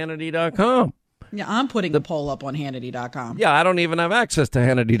up on Hannity.com. Yeah, I'm putting a poll up on Hannity.com. Yeah, I don't even have access to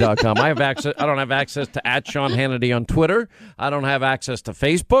Hannity.com. I don't have access to @SeanHannity on Twitter. I don't have access to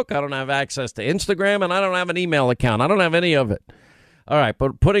Facebook. I don't have access to Instagram, and I don't have an email account. I don't have any of it. All right,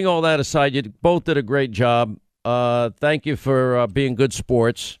 but putting all that aside, you both did a great job. Thank you for being good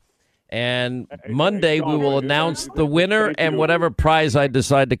sports. And Monday we will announce the winner and whatever prize I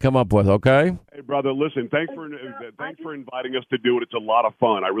decide to come up with, okay? Hey, brother, listen, thanks for inviting us to do it. It's a lot of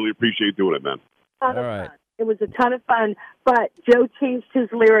fun. I really appreciate doing it, man. All right. It was a ton of fun, but Joe changed his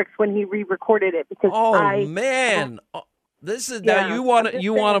lyrics when he re-recorded it because man. This is now you want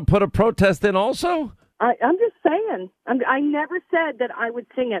to put a protest in also? I'm just saying. I never said that I would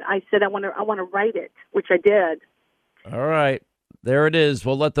sing it. I said I want to write it, which I did. All right. There it is.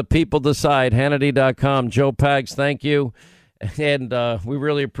 We'll let the people decide. Hannity.com. Joe Pags, thank you. And we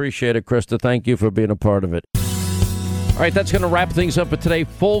really appreciate it, Krista. Thank you for being a part of it. All right, that's going to wrap things up for today.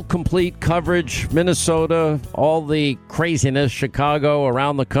 Full, complete coverage. Minnesota, all the craziness, Chicago,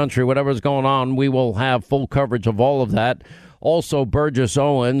 around the country, whatever's going on, we will have full coverage of all of that. Also, Burgess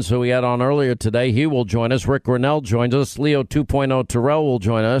Owens, who we had on earlier today, he will join us. Rick Grinnell joins us. Leo 2.0 Terrell will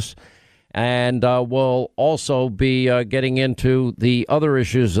join us. And we'll also be getting into the other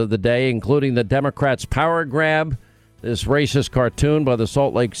issues of the day, including the Democrats' power grab, this racist cartoon by the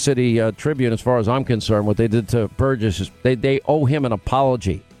Salt Lake City Tribune. As far as I'm concerned, what they did to Burgess, they owe him an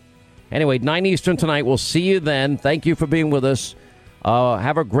apology. Anyway, 9 Eastern tonight. We'll see you then. Thank you for being with us.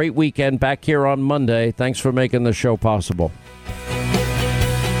 Have a great weekend back here on Monday. Thanks for making the show possible.